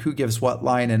down, who gives what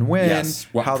line and when, Yes.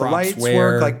 What how the props lights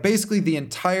where. work, like basically the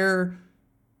entire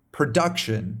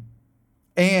production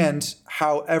and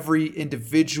how every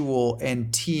individual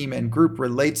and team and group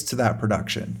relates to that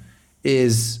production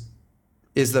is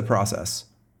the process.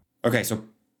 Okay, so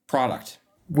product.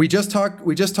 We just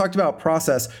talked about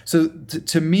process. So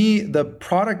to me, the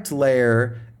product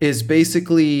layer is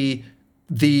basically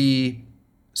the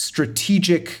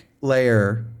strategic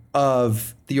layer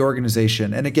of the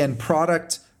organization. And again,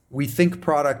 product, we think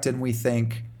product and we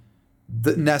think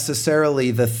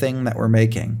necessarily the thing that we're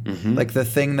making, like the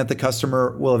thing that the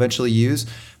customer will eventually use.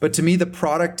 But to me, the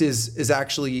product is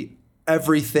actually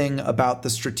everything about the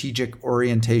strategic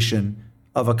orientation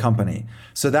of a company.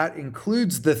 So that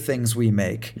includes the things we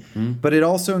make, but it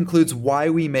also includes why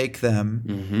we make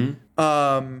them.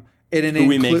 Who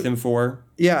we make them for.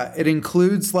 Yeah, it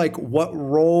includes like what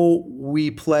role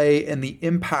we play and the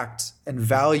impact and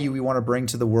value we want to bring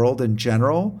to the world in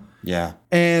general. Yeah.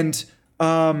 And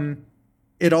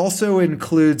it also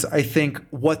includes, I think,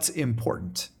 what's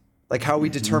important, like how we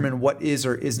determine what is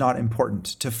or is not important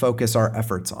to focus our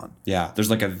efforts on. Yeah,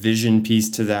 there's like a vision piece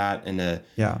to that and a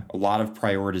lot of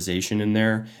prioritization in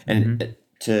there. And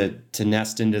to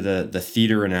nest into the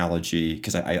theater analogy,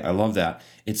 because I love that,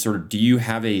 it's sort of, do you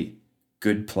have a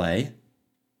good play?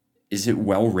 Is it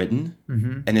well written?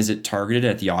 And is it targeted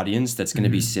at the audience that's going to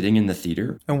be sitting in the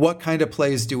theater? And what kind of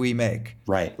plays do we make?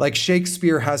 Right. Like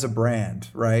Shakespeare has a brand,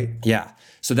 right? Yeah.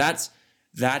 So that's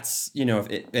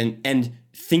and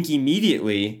think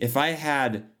immediately, if I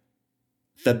had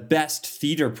the best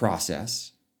theater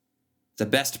process, the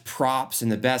best props and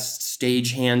the best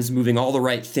stage hands moving all the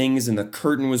right things and the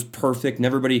curtain was perfect and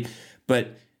everybody,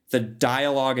 but the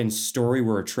dialogue and story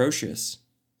were atrocious.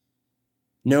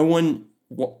 No one,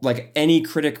 like any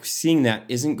critic seeing that,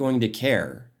 isn't going to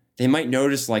care. They might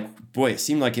notice like, boy, it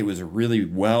seemed like it was a really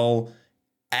well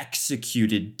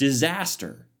executed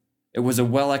disaster. It was a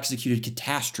well executed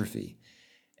catastrophe.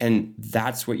 And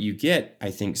that's what you get, I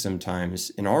think,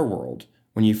 sometimes in our world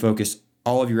when you focus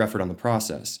all of your effort on the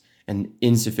process and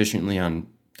insufficiently on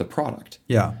the product.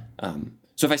 Yeah.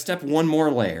 So if I step one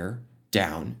more layer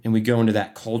down and we go into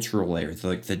that cultural layer,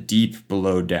 like the deep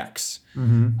below decks,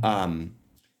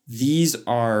 these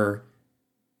are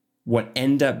what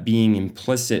end up being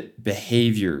implicit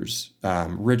behaviors,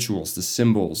 rituals, the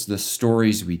symbols, the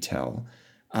stories we tell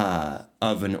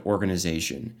of an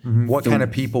organization. What kind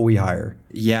of people we hire.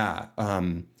 Yeah.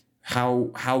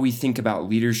 How we think about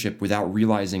leadership without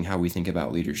realizing how we think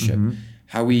about leadership.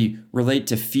 How we relate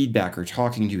to feedback or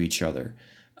talking to each other.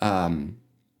 Do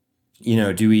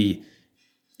we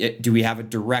have a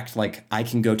direct, like, I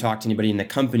can go talk to anybody in the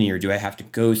company, or do I have to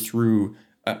go through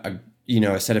a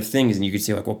set of things? And you could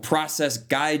say like, well, process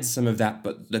guides some of that,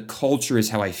 but the culture is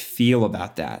how I feel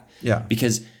about that. Yeah.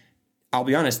 Because I'll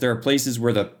be honest, there are places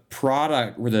where the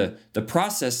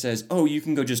process says, oh, you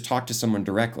can go just talk to someone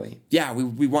directly. Yeah,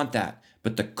 we want that.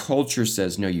 But the culture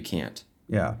says, no, you can't.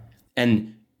 Yeah.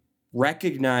 And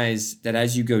recognize that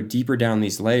as you go deeper down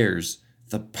these layers,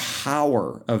 the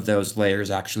power of those layers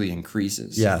actually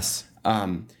increases. Yes.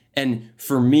 And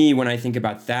for me, when I think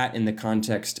about that in the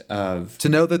context of... to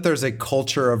know that there's a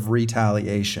culture of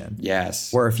retaliation.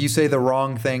 Yes. Where if you say the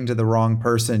wrong thing to the wrong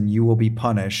person, you will be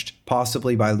punished,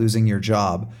 possibly by losing your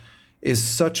job, is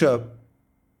such a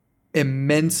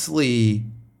immensely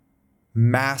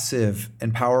massive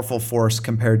and powerful force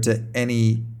compared to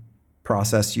any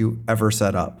process you ever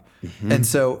set up. And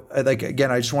so, like,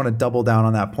 again, I just want to double down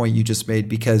on that point you just made,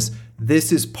 because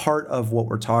this is part of what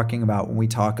we're talking about when we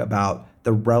talk about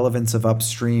the relevance of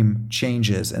upstream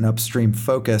changes and upstream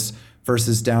focus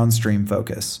versus downstream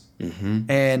focus.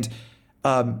 And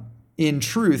in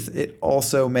truth, it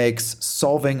also makes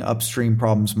solving upstream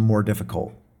problems more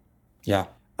difficult. Yeah.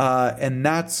 And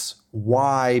that's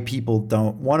why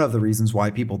one of the reasons why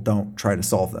people don't try to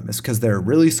solve them is because they're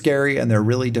really scary and they're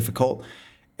really difficult.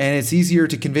 And it's easier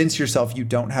to convince yourself you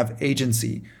don't have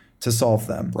agency to solve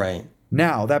them. Right.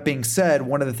 Now, that being said,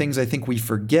 one of the things I think we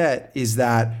forget is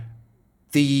that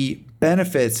the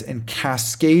benefits and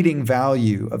cascading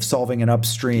value of solving an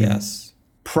upstream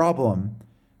problem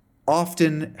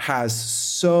often has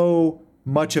so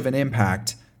much of an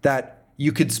impact that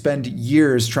you could spend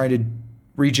years trying to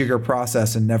rejigger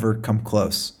process and never come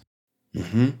close.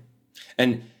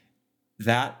 And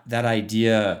that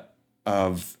idea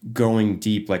of going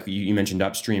deep, like you mentioned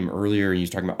upstream earlier, and you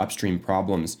were talking about upstream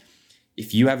problems.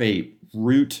 If you have a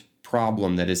root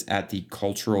problem that is at the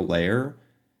cultural layer,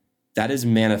 that is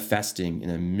manifesting in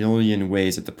a million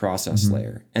ways at the process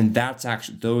layer. And that's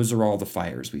actually, those are all the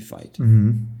fires we fight.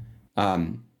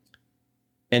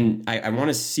 And I want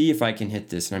to see if I can hit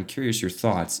this, and I'm curious your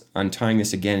thoughts on tying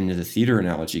this again into the theater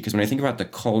analogy. Because when I think about the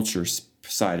culture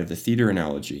side of the theater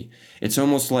analogy, it's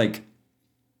almost like,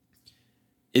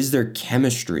 is there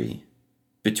chemistry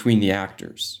between the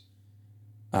actors?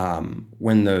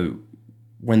 When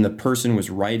the person was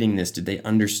writing this, did they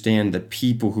understand the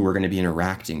people who are going to be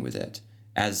interacting with it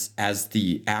as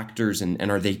the actors,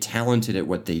 and are they talented at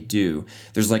what they do?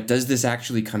 There's like, does this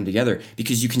actually come together?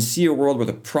 Because you can see a world where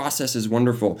the process is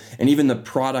wonderful and even the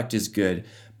product is good,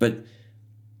 but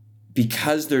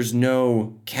because there's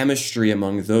no chemistry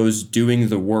among those doing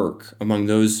the work, among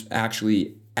those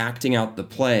actually acting out the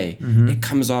play, it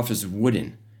comes off as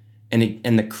wooden.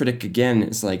 And the critic again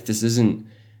is like, this isn't,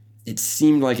 it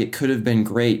seemed like it could have been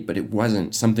great, but it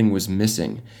wasn't. Something was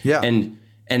missing. Yeah.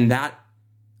 And that,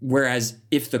 whereas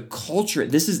if the culture,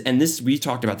 we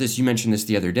talked about this, you mentioned this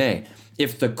the other day.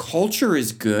 If the culture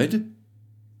is good,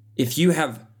 if you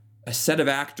have a set of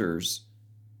actors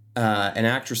and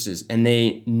actresses and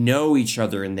they know each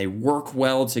other and they work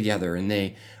well together and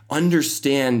they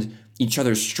understand each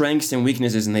other's strengths and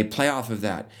weaknesses and they play off of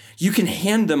that, you can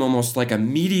hand them almost like a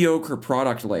mediocre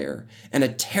product layer and a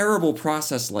terrible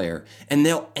process layer, and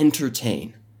they'll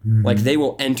entertain. Like they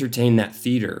will entertain that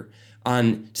theater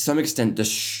on, to some extent, the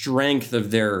strength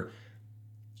of their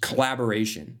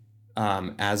collaboration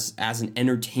as an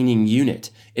entertaining unit.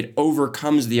 It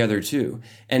overcomes the other two.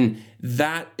 And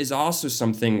that is also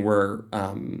something where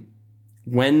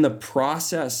when the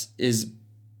process is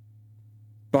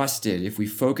busted, if we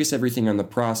focus everything on the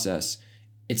process,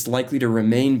 it's likely to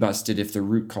remain busted if the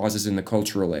root cause is in the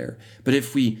cultural layer. But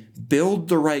if we build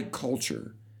the right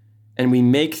culture and we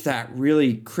make that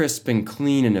really crisp and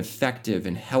clean and effective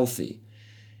and healthy,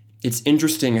 it's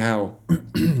interesting how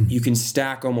you can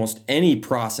stack almost any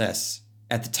process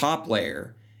at the top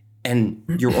layer and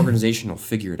your organization will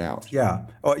figure it out. Yeah.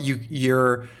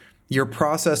 Your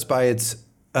process by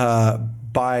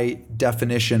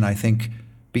definition, I think,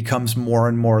 becomes more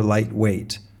and more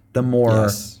lightweight the more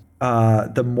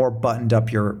buttoned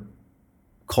up your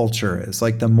culture is,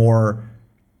 like the more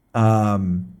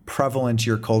prevalent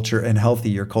your culture and healthy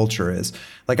your culture is.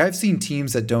 Like I've seen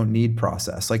teams that don't need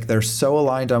process. Like they're so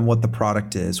aligned on what the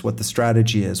product is, what the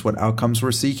strategy is, what outcomes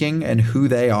we're seeking, and who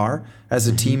they are as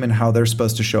a team and how they're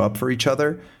supposed to show up for each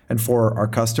other and for our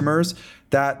customers,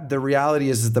 that the reality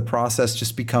is that the process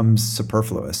just becomes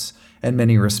superfluous in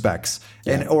many respects.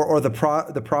 Yeah. And or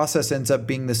the process ends up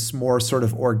being this more sort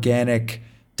of organic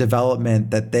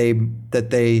development that they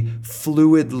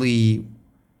fluidly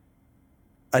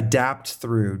adapt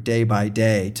through day by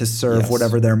day to serve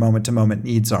whatever their moment to moment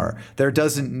needs are. There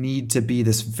doesn't need to be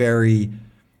this very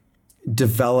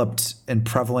developed and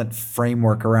prevalent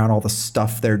framework around all the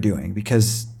stuff they're doing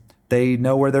because they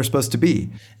know where they're supposed to be.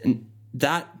 And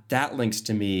that links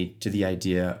to me to the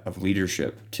idea of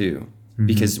leadership too.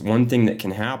 Because one thing that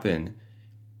can happen,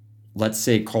 let's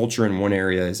say culture in one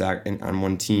area is on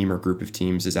one team or group of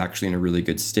teams is actually in a really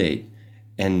good state.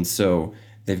 And so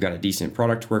they've got a decent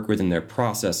product to work with and their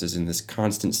process is in this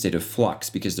constant state of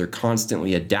flux because they're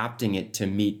constantly adapting it to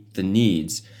meet the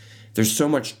needs. There's so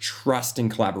much trust and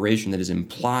collaboration that is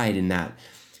implied in that.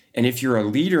 And if you're a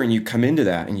leader and you come into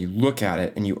that and you look at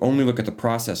it and you only look at the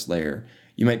process layer,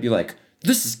 you might be like,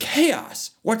 this is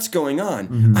chaos. What's going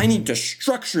on? I need to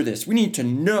structure this. We need to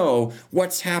know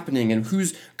what's happening and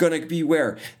who's going to be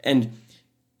where. And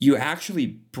you actually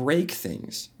break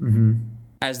things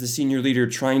as the senior leader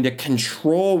trying to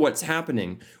control what's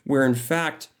happening, where in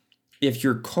fact, if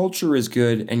your culture is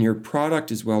good and your product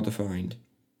is well-defined,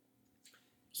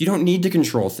 you don't need to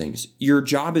control things. Your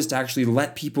job is to actually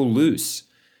let people loose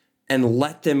and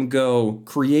let them go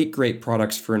create great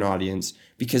products for an audience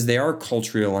because they are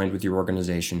culturally aligned with your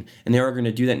organization and they are going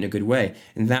to do that in a good way.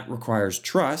 And that requires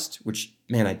trust, which,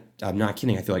 man, I'm not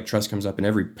kidding. I feel like trust comes up in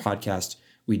every podcast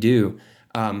we do.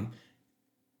 And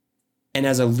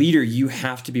as a leader, you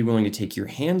have to be willing to take your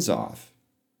hands off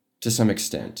to some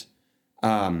extent.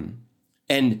 And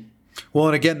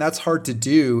again, that's hard to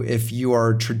do if you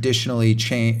are traditionally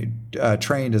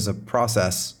trained as a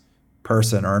process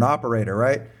person or an operator,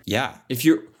 right? Yeah. If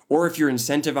you're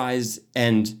incentivized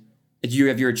and you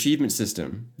have your achievement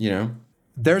system,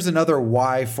 There's another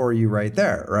why for you right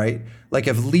there, right? Like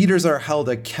if leaders are held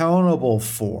accountable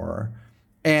for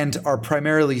and are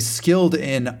primarily skilled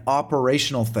in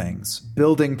operational things,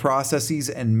 building processes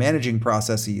and managing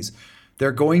processes,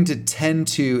 they're going to tend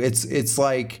to, it's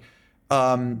like,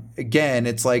 again,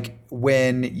 it's like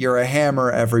when you're a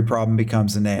hammer, every problem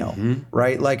becomes a nail,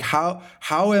 right? Like how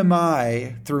am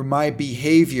I, through my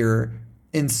behavior,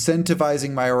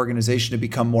 incentivizing my organization to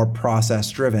become more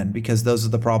process driven? Because those are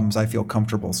the problems I feel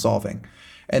comfortable solving.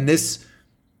 And this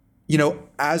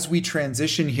as we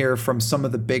transition here from some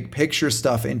of the big picture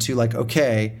stuff into like,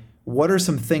 okay, what are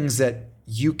some things that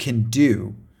you can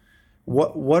do?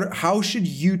 How should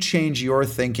you change your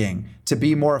thinking to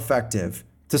be more effective,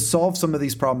 to solve some of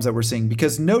these problems that we're seeing?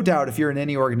 Because no doubt, if you're in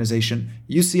any organization,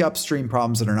 you see upstream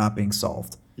problems that are not being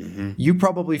solved. Mm-hmm. You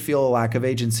probably feel a lack of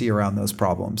agency around those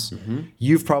problems. Mm-hmm.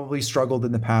 You've probably struggled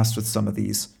in the past with some of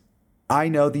these. I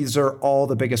know these are all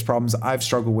the biggest problems I've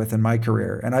struggled with in my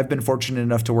career. And I've been fortunate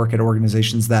enough to work at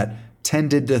organizations that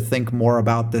tended to think more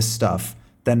about this stuff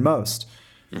than most.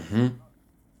 Mm-hmm.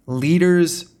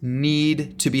 Leaders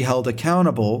need to be held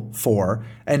accountable for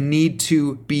and need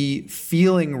to be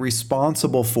feeling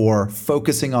responsible for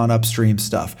focusing on upstream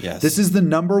stuff. Yes. This is the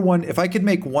number one. If I could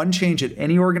make one change at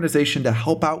any organization to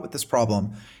help out with this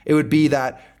problem, it would be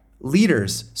that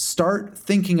leaders start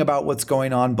thinking about what's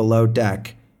going on below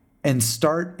deck and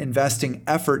start investing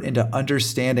effort into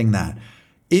understanding that.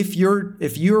 If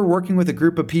you're working with a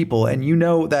group of people and you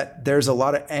know that there's a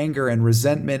lot of anger and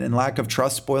resentment and lack of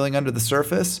trust boiling under the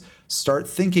surface, start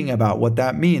thinking about what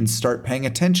that means. Start paying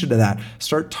attention to that.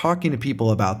 Start talking to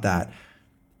people about that.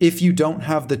 If you don't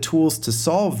have the tools to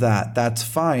solve that, that's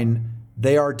fine.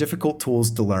 They are difficult tools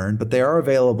to learn, but they are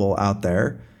available out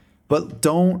there. But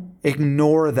don't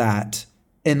ignore that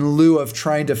in lieu of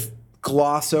trying to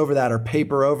gloss over that or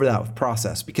paper over that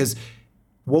process, because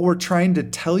what we're trying to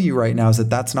tell you right now is that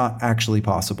that's not actually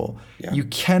possible. Yeah. You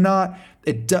cannot,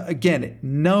 again,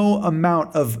 no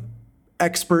amount of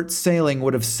expert sailing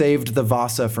would have saved the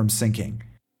Vasa from sinking.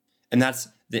 And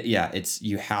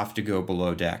you have to go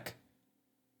below deck.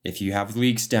 If you have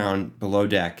leaks down below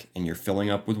deck and you're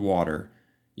filling up with water,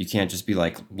 you can't just be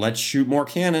like, let's shoot more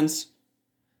cannons.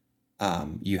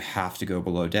 You have to go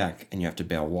below deck and you have to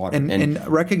bail water. And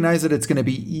recognize that it's going to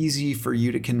be easy for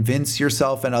you to convince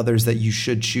yourself and others that you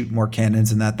should shoot more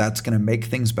cannons and that that's going to make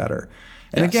things better.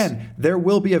 And again, there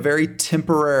will be a very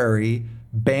temporary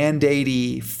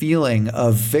Band-Aid-y feeling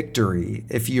of victory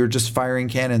if you're just firing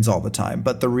cannons all the time.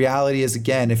 But the reality is,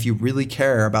 again, if you really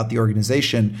care about the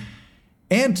organization,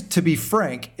 and to be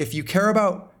frank, if you care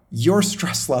about your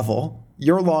stress level,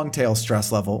 your long tail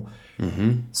stress level,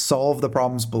 solve the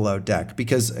problems below deck.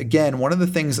 Because again, one of the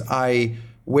things I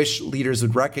wish leaders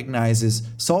would recognize is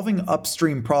solving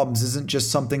upstream problems isn't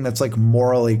just something that's like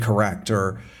morally correct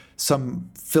or some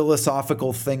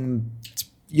philosophical thing,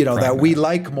 that we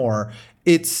like more.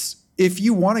 It's if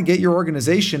you want to get your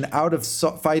organization out of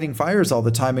fighting fires all the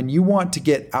time and you want to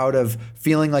get out of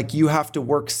feeling like you have to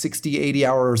work 60, 80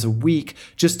 hours a week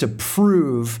just to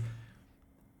prove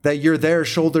that you're there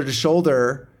shoulder to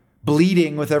shoulder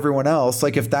bleeding with everyone else,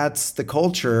 like if that's the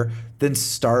culture, then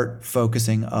start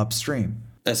focusing upstream.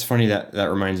 That's funny. That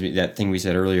reminds me, that thing we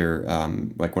said earlier,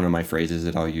 like one of my phrases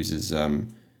that I'll use is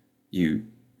you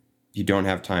don't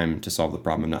have time to solve the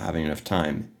problem of not having enough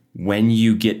time. When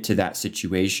you get to that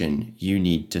situation, you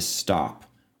need to stop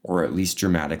or at least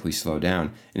dramatically slow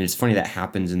down. And it's funny that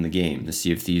happens in the game, the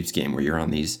Sea of Thieves game, where you're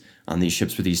on these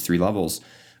ships with these 3 levels.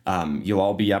 You'll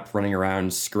all be up running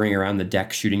around, scurrying around the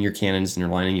deck, shooting your cannons and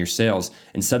aligning your sails.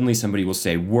 And suddenly somebody will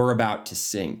say, we're about to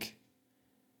sink.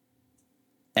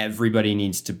 Everybody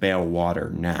needs to bail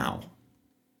water now.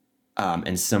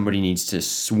 And somebody needs to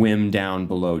swim down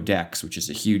below decks, which is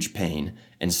a huge pain,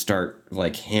 and start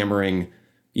like hammering,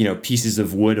 pieces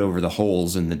of wood over the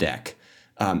holes in the deck.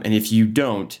 And if you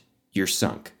don't, you're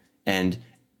sunk. And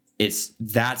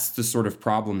that's the sort of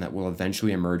problem that will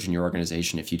eventually emerge in your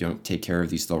organization if you don't take care of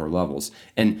these lower levels.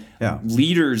 And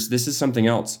leaders, this is something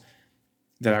else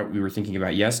that we were thinking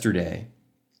about yesterday.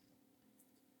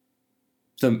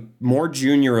 The more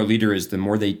junior a leader is, the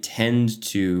more they tend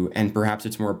to, and perhaps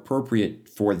it's more appropriate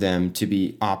for them to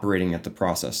be operating at the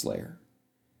process layer.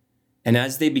 And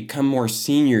as they become more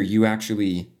senior, you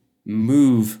actually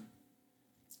move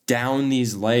down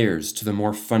these layers to the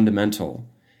more fundamental.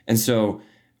 And so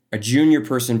a junior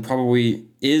person probably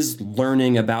is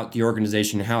learning about the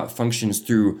organization, how it functions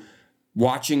through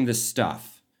watching the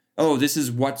stuff. Oh, this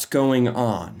is what's going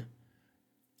on.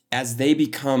 As they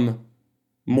become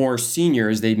more senior,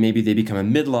 as they become a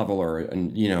mid-level or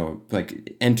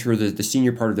enter the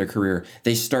senior part of their career,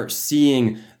 they start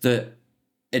seeing the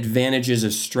advantages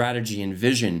of strategy and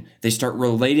vision. They start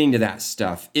relating to that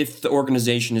stuff if the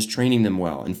organization is training them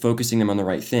well and focusing them on the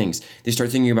right things. They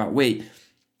start thinking about, wait,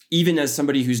 even as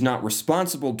somebody who's not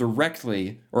responsible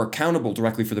directly or accountable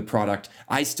directly for the product,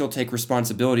 I still take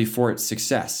responsibility for its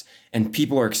success. And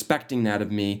people are expecting that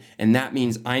of me. And that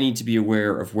means I need to be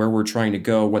aware of where we're trying to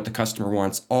go, what the customer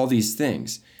wants, all these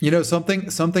things.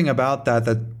 Something about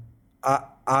that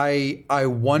I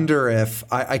wonder if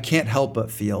I can't help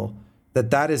but feel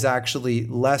that is actually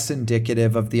less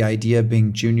indicative of the idea of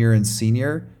being junior and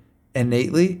senior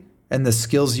innately and the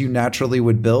skills you naturally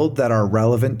would build that are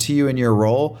relevant to you in your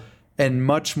role, and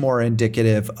much more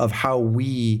indicative of how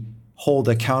we hold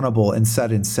accountable and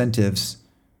set incentives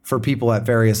for people at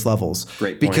various levels.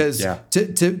 Great point. Because Yeah.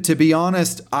 to be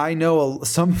honest, I know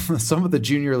some of the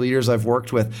junior leaders I've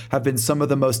worked with have been some of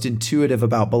the most intuitive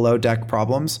about below deck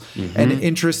problems. And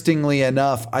interestingly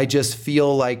enough, I just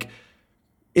feel like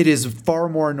it is far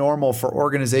more normal for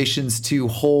organizations to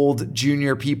hold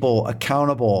junior people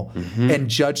accountable and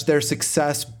judge their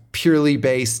success purely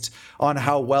based on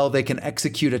how well they can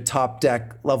execute a top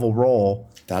deck level role.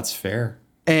 That's fair.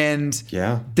 And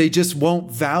Yeah. they just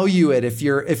won't value it. If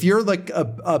you're like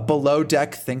a below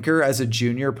deck thinker as a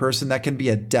junior person, that can be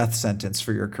a death sentence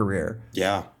for your career.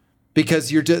 Yeah.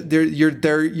 Because you're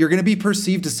going to be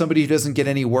perceived as somebody who doesn't get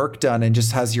any work done and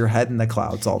just has your head in the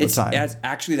clouds all the time.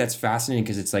 Actually, that's fascinating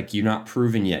because it's like you're not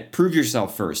proven yet. Prove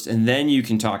yourself first, and then you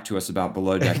can talk to us about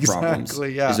below deck problems.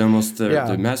 Yeah. Is almost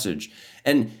the message.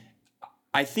 And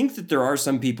I think that there are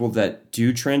some people that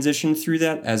do transition through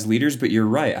that as leaders, but you're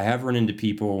right. I have run into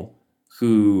people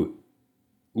who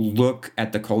look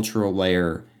at the cultural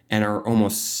layer and are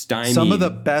almost stymied. Some of the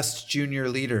best junior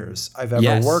leaders I've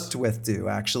ever worked with do,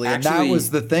 actually. And that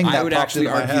was the thing that I would popped actually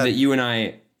into my argue head. that you and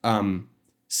I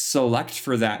select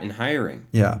for that in hiring.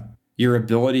 Yeah. Your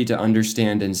ability to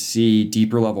understand and see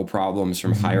deeper level problems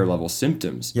from higher level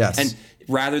symptoms. Yes. And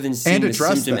rather than seeing the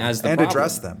symptom as the problem. And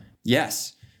address them.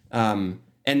 Yes. And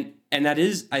that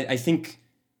is, I think,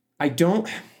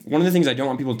 one of the things I don't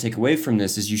want people to take away from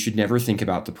this is you should never think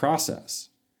about the process.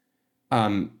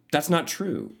 That's not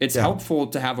true. It's helpful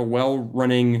to have a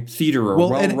well-running theater or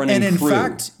well-running crew. And in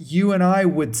fact, you and I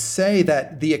would say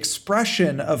that the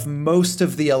expression of most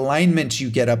of the alignment you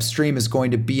get upstream is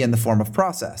going to be in the form of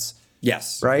process.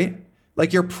 Yes. Right?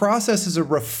 Like your process is a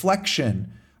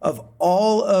reflection of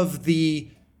all of the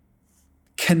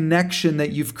connection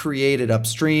that you've created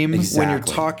upstream when you're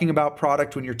talking about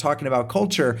product, when you're talking about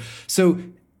culture. So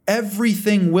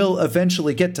everything will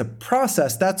eventually get to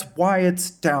process. That's why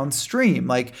it's downstream.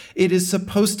 Like it is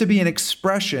supposed to be an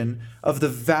expression of the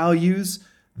values,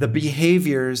 the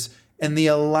behaviors, and the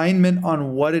alignment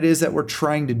on what it is that we're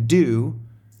trying to do.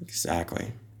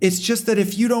 Exactly. It's just that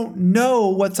if you don't know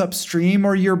what's upstream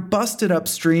or you're busted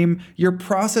upstream, your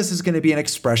process is going to be an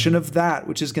expression of that,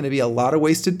 which is going to be a lot of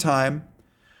wasted time,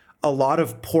 a lot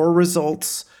of poor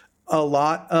results, a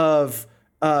lot of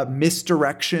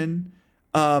misdirection,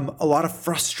 a lot of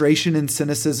frustration and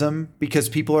cynicism because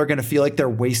people are going to feel like they're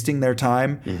wasting their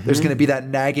time. There's going to be that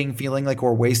nagging feeling like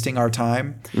we're wasting our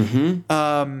time.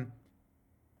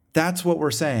 That's what we're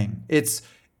saying. It's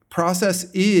process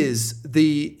is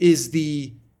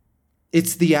the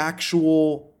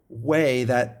actual way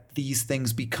that these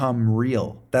things become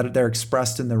real, that they're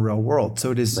expressed in the real world.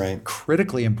 So it is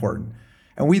critically important.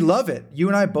 And we love it. You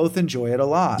and I both enjoy it a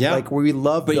lot. Yeah. Like we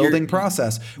love building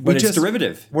process. But it's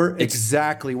derivative. We're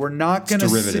not going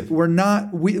to,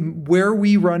 where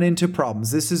we run into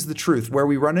problems. This is the truth. Where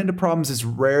we run into problems is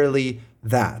rarely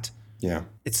that. Yeah.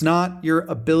 It's not your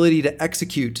ability to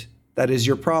execute that is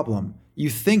your problem. You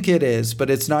think it is, but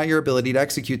it's not your ability to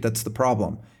execute that's the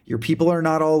problem. Your people are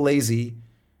not all lazy,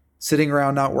 sitting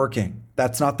around not working.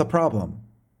 That's not the problem.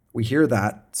 We hear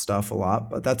that stuff a lot,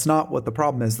 but that's not what the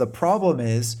problem is. The problem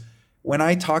is when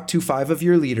I talk to 5 of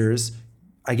your leaders,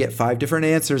 I get 5 different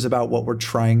answers about what we're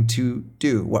trying to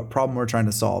do, what problem we're trying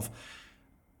to solve.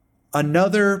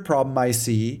 Another problem I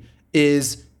see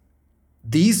is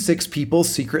these 6 people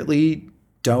secretly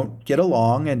don't get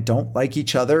along and don't like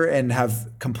each other and have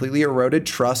completely eroded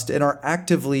trust and are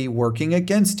actively working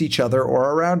against each other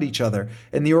or around each other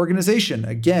in the organization.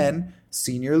 Again,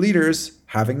 senior leaders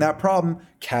having that problem,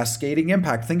 cascading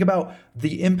impact. Think about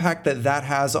the impact that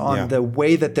has on the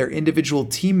way that their individual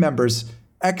team members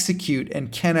execute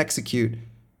and can execute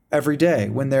every day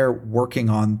when they're working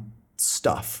on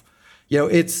stuff. You know,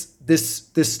 it's this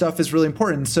stuff is really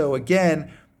important. So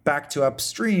again, back to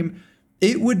upstream,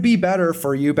 it would be better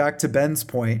for you, back to Ben's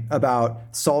point about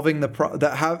solving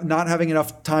not having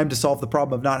enough time to solve the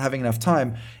problem of not having enough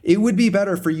time. It would be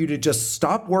better for you to just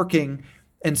stop working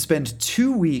and spend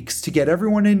 2 weeks to get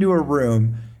everyone into a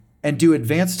room and do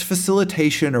advanced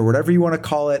facilitation or whatever you want to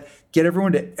call it, get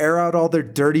everyone to air out all their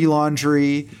dirty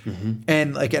laundry.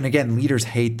 And again, leaders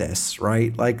hate this,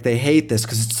 right? Like they hate this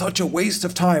because it's such a waste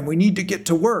of time. We need to get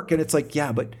to work. And it's like,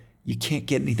 yeah, but you can't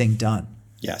get anything done.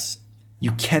 Yes.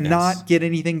 You cannot get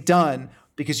anything done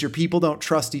because your people don't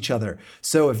trust each other.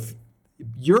 So if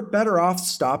you're better off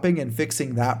stopping and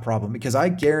fixing that problem, because I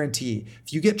guarantee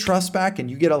if you get trust back and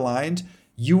you get aligned,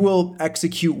 you will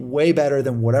execute way better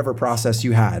than whatever process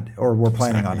you had or were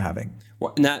planning on having.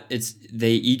 Well, and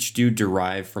they each do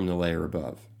derive from the layer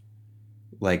above.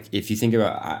 Like if you think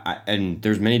about, and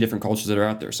there's many different cultures that are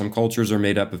out there. Some cultures are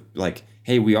made up of like,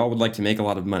 hey, we all would like to make a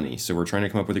lot of money, so we're trying to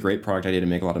come up with a great product idea to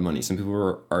make a lot of money. Some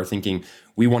people are thinking,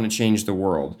 we want to change the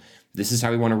world. This is how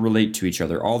we want to relate to each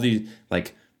other. All these,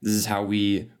 like, this is how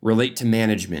we relate to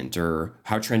management or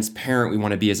how transparent we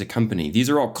want to be as a company. These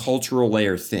are all cultural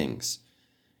layer things.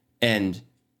 And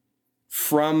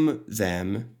from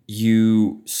them,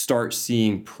 you start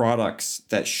seeing products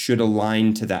that should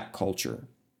align to that culture.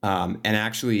 And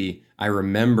actually, I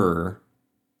remember,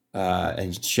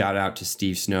 and shout out to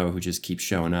Steve Snow, who just keeps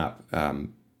showing up.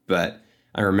 But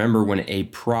I remember when a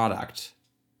product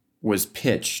was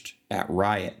pitched at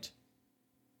Riot,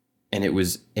 and it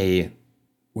was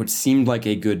what seemed like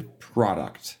a good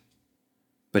product,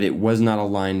 but it was not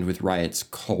aligned with Riot's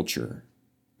culture.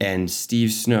 And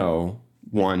Steve Snow,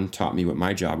 one, taught me what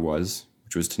my job was,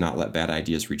 which was to not let bad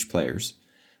ideas reach players.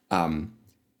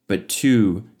 But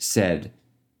two, said,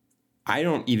 I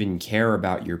don't even care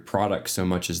about your product so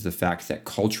much as the fact that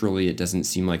culturally it doesn't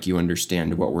seem like you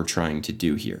understand what we're trying to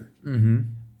do here. Mm-hmm.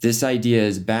 This idea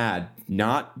is bad,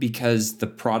 not because the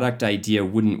product idea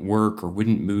wouldn't work or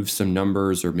wouldn't move some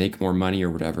numbers or make more money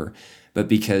or whatever, but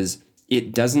because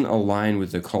it doesn't align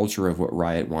with the culture of what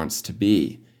Riot wants to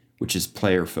be, which is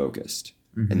player focused.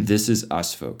 Mm-hmm. And this is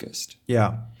us focused.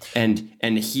 Yeah. And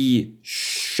he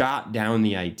shot down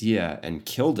the idea and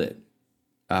killed it.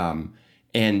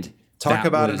 And talk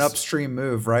about an upstream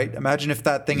move, right? Imagine if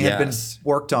that thing had been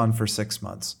worked on for 6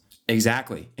 months.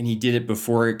 Exactly. And he did it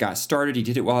before it got started. He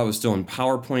did it while I was still in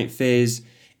PowerPoint phase.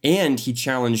 And he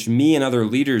challenged me and other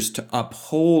leaders to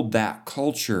uphold that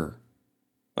culture.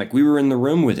 Like we were in the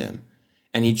room with him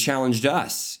and he challenged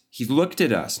us. He looked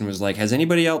at us and was like, has any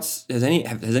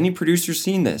producer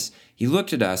seen this? He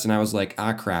looked at us and I was like,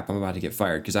 crap, I'm about to get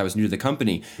fired because I was new to the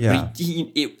company. Yeah. But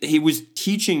he was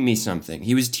teaching me something.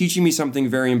 He was teaching me something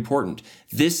very important.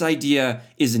 This idea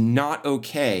is not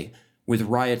okay with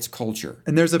Riot's culture.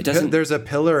 And there's a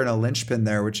pillar and a linchpin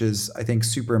there, which is, I think,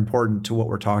 super important to what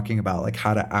we're talking about, like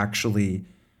how to actually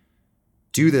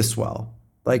do this well,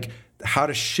 like how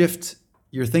to shift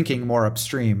your thinking more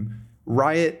upstream.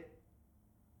 Riot,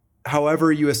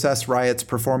 however you assess Riot's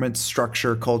performance,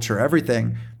 structure, culture,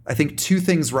 everything, I think two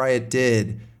things Riot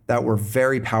did that were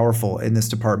very powerful in this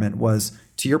department was,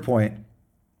 to your point,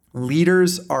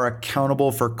 leaders are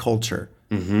accountable for culture.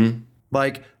 Mm-hmm.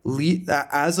 Like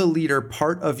as a leader,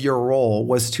 part of your role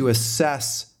was to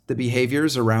assess the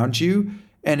behaviors around you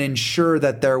and ensure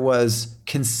that there was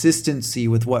consistency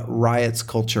with what Riot's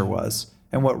culture was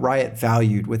and what Riot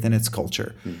valued within its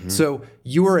culture. Mm-hmm. So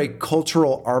you were a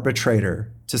cultural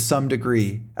arbitrator to some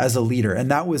degree as a leader, and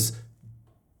that was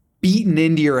beaten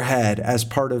into your head as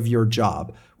part of your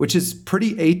job, which is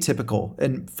pretty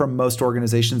atypical from most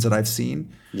organizations that I've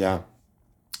seen. Yeah.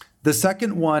 The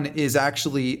second one is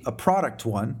actually a product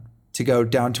one, to go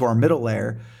down to our middle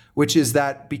layer, which is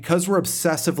that because we're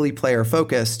obsessively player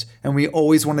focused and we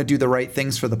always want to do the right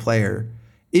things for the player,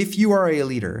 if you are a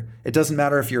leader, it doesn't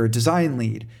matter if you're a design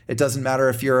lead, it doesn't matter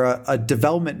if you're a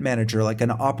development manager, like an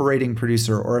operating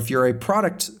producer, or if you're a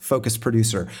product focused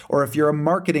producer, or if you're a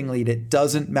marketing lead, it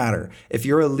doesn't matter. If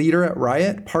you're a leader at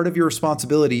Riot, part of your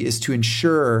responsibility is to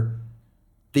ensure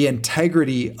the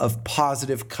integrity of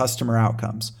positive customer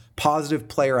outcomes, positive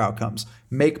player outcomes,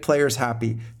 make players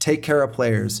happy, take care of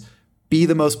players, be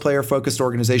the most player-focused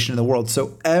organization in the world.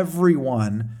 So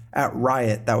everyone at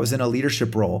Riot that was in a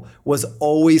leadership role was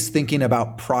always thinking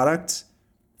about product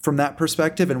from that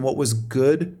perspective and what was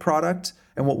good product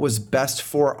and what was best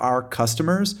for our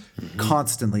customers. Mm-hmm.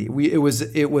 Constantly. It was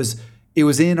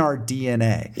in our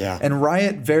DNA. Yeah. And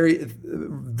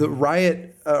the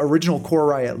Riot original core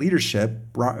Riot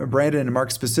leadership, Brandon and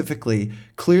Mark specifically,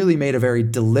 clearly made a very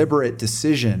deliberate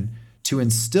decision to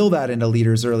instill that into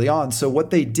leaders early on. So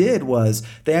what they did was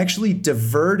they actually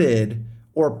diverted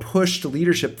or pushed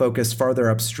leadership focus farther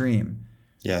upstream.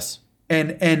 Yes.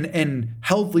 And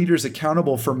held leaders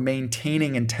accountable for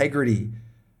maintaining integrity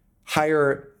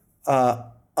higher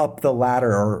up the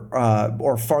ladder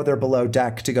or farther below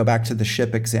deck, to go back to the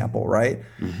ship example, right?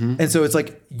 Mm-hmm. And so it's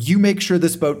like, you make sure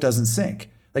this boat doesn't sink.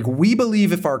 Like, we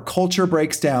believe if our culture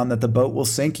breaks down that the boat will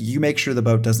sink, you make sure the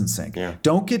boat doesn't sink. Yeah.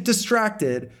 Don't get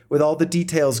distracted with all the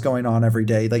details going on every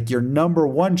day. Like, your number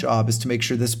one job is to make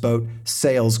sure this boat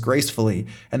sails gracefully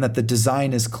and that the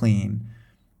design is clean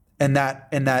and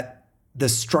that the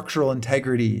structural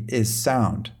integrity is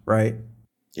sound, right?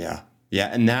 Yeah.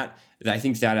 Yeah. And I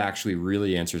think that actually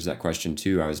really answers that question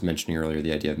too. I was mentioning earlier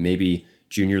the idea of maybe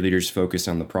junior leaders focus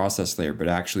on the process layer, but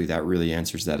actually that really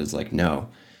answers that as like, no.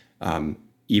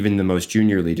 Even the most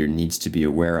junior leader needs to be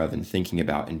aware of and thinking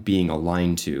about and being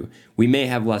aligned to. We may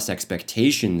have less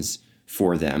expectations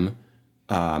for them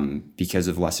because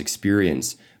of less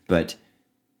experience, but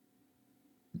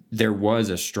there was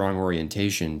a strong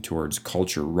orientation towards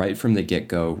culture right from the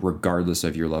get-go, regardless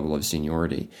of your level of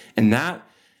seniority. And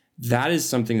that is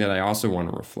something that I also want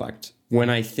to reflect. When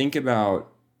I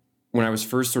was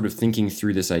first sort of thinking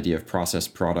through this idea of process,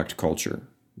 product, culture,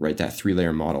 right, that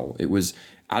 3-layer model, it was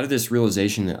out of this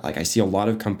realization that like I see a lot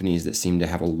of companies that seem to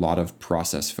have a lot of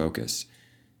process focus.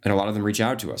 And a lot of them reach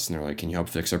out to us and they're like, can you help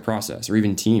fix our process? Or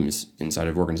even teams inside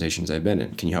of organizations I've been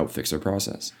in, can you help fix our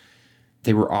process?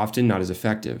 They were often not as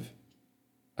effective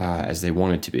as they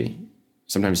wanted to be,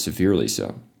 sometimes severely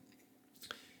so.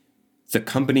 The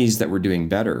companies that were doing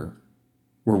better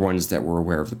were ones that were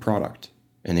aware of the product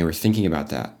and they were thinking about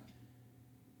that.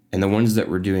 And the ones that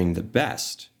were doing the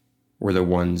best were the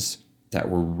ones that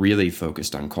were really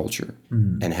focused on culture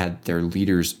and had their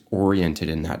leaders oriented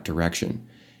in that direction.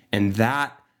 And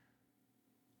that,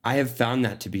 I have found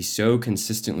that to be so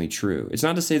consistently true. It's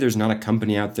not to say there's not a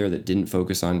company out there that didn't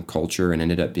focus on culture and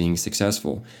ended up being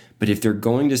successful, but if they're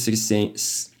going to sustain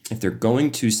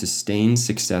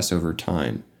success over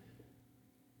time,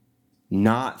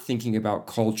 not thinking about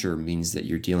culture means that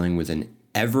you're dealing with an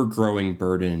ever-growing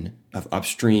burden of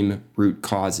upstream root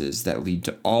causes that lead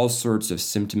to all sorts of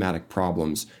symptomatic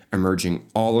problems emerging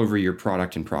all over your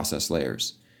product and process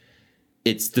layers.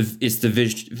 It's the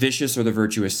vicious or the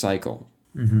virtuous cycle.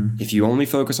 Mm-hmm. If you only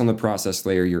focus on the process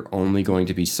layer, you're only going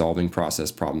to be solving process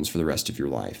problems for the rest of your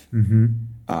life.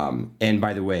 Mm-hmm. And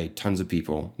by the way, tons of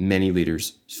people, many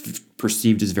leaders,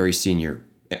 perceived as very senior,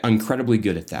 incredibly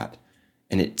good at that.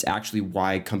 And it's actually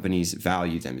why companies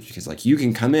value them. It's because like you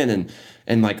can come in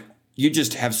and like you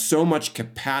just have so much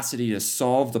capacity to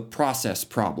solve the process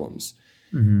problems.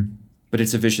 Mm-hmm. But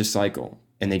it's a vicious cycle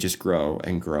and they just grow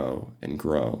and grow and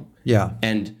grow. Yeah.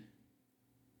 And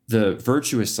the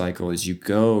virtuous cycle is you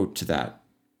go to that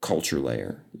culture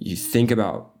layer. You think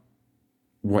about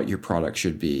what your product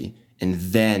should be and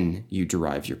then you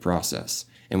derive your process.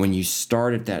 And when you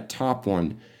start at that top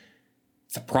one,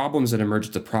 the problems that emerge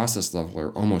at the process level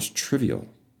are almost trivial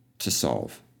to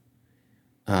solve.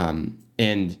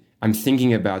 And I'm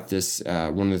thinking about this,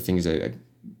 one of the things,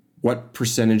 what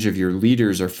percentage of your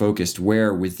leaders are focused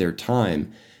where with their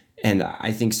time? And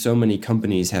I think so many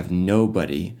companies have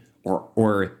nobody,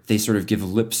 or they sort of give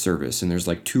lip service and there's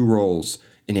like 2 roles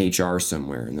in HR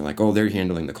somewhere. And they're like, oh, they're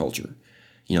handling the culture.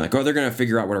 You know, like, oh, they're going to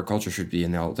figure out what our culture should be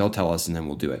and they'll tell us and then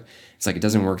we'll do it. It's like, it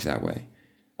doesn't work that way.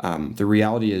 The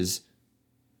reality is,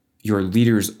 your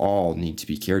leaders all need to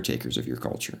be caretakers of your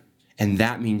culture. And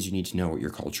that means you need to know what your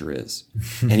culture is.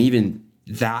 And even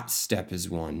that step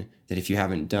is one that if you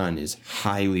haven't done is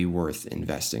highly worth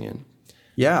investing in.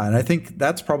 Yeah, and I think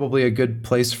that's probably a good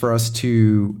place for us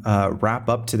to wrap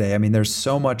up today. I mean, there's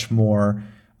so much more.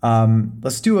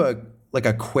 Let's do a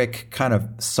quick kind of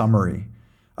summary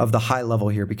of the high level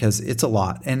here because it's a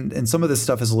lot. And some of this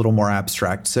stuff is a little more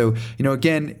abstract. So, you know,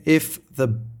 again, if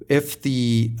the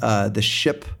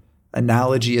ship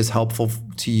analogy is helpful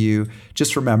to you,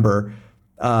 just remember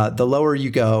the lower you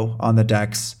go on the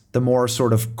decks, the more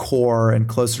sort of core and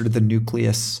closer to the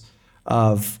nucleus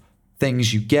of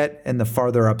things you get and the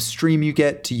farther upstream you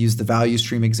get, to use the value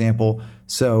stream example.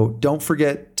 So don't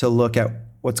forget to look at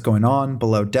what's going on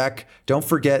below deck. Don't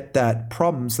forget that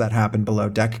problems that happen below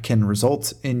deck can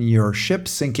result in your ship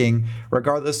sinking,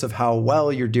 regardless of how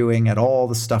well you're doing at all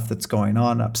the stuff that's going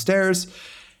on upstairs.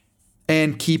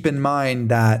 And keep in mind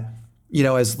that, you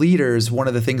know, as leaders, one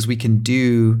of the things we can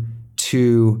do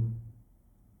to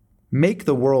make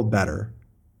the world better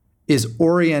is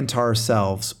orient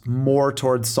ourselves more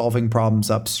towards solving problems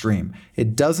upstream.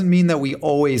 It doesn't mean that we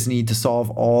always need to solve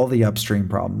all the upstream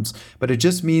problems, but it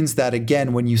just means that,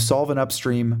 again, when you solve an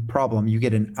upstream problem, you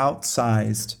get an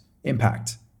outsized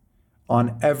impact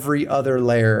on every other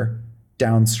layer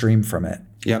downstream from it.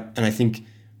 Yep. And I think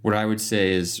what I would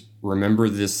say is remember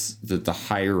this, the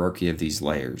hierarchy of these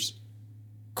layers.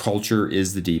 Culture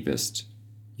is the deepest.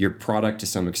 Your product to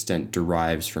some extent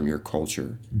derives from your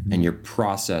culture, and your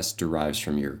process derives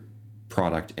from your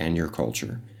product and your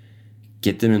culture.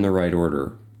 Get them in the right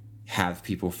order. Have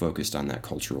people focused on that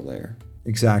cultural layer.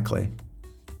 Exactly.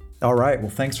 All right. Well,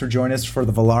 thanks for joining us for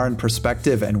the Valarin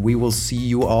Perspective, and we will see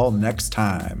you all next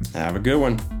time. Have a good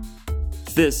one.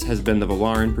 This has been the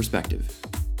Valarin Perspective.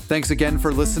 Thanks again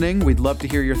for listening. We'd love to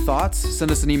hear your thoughts. Send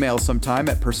us an email sometime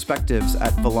at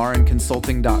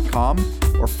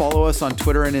perspectives@valarinconsulting.com or follow us on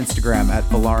Twitter and Instagram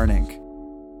 @ValarinInc.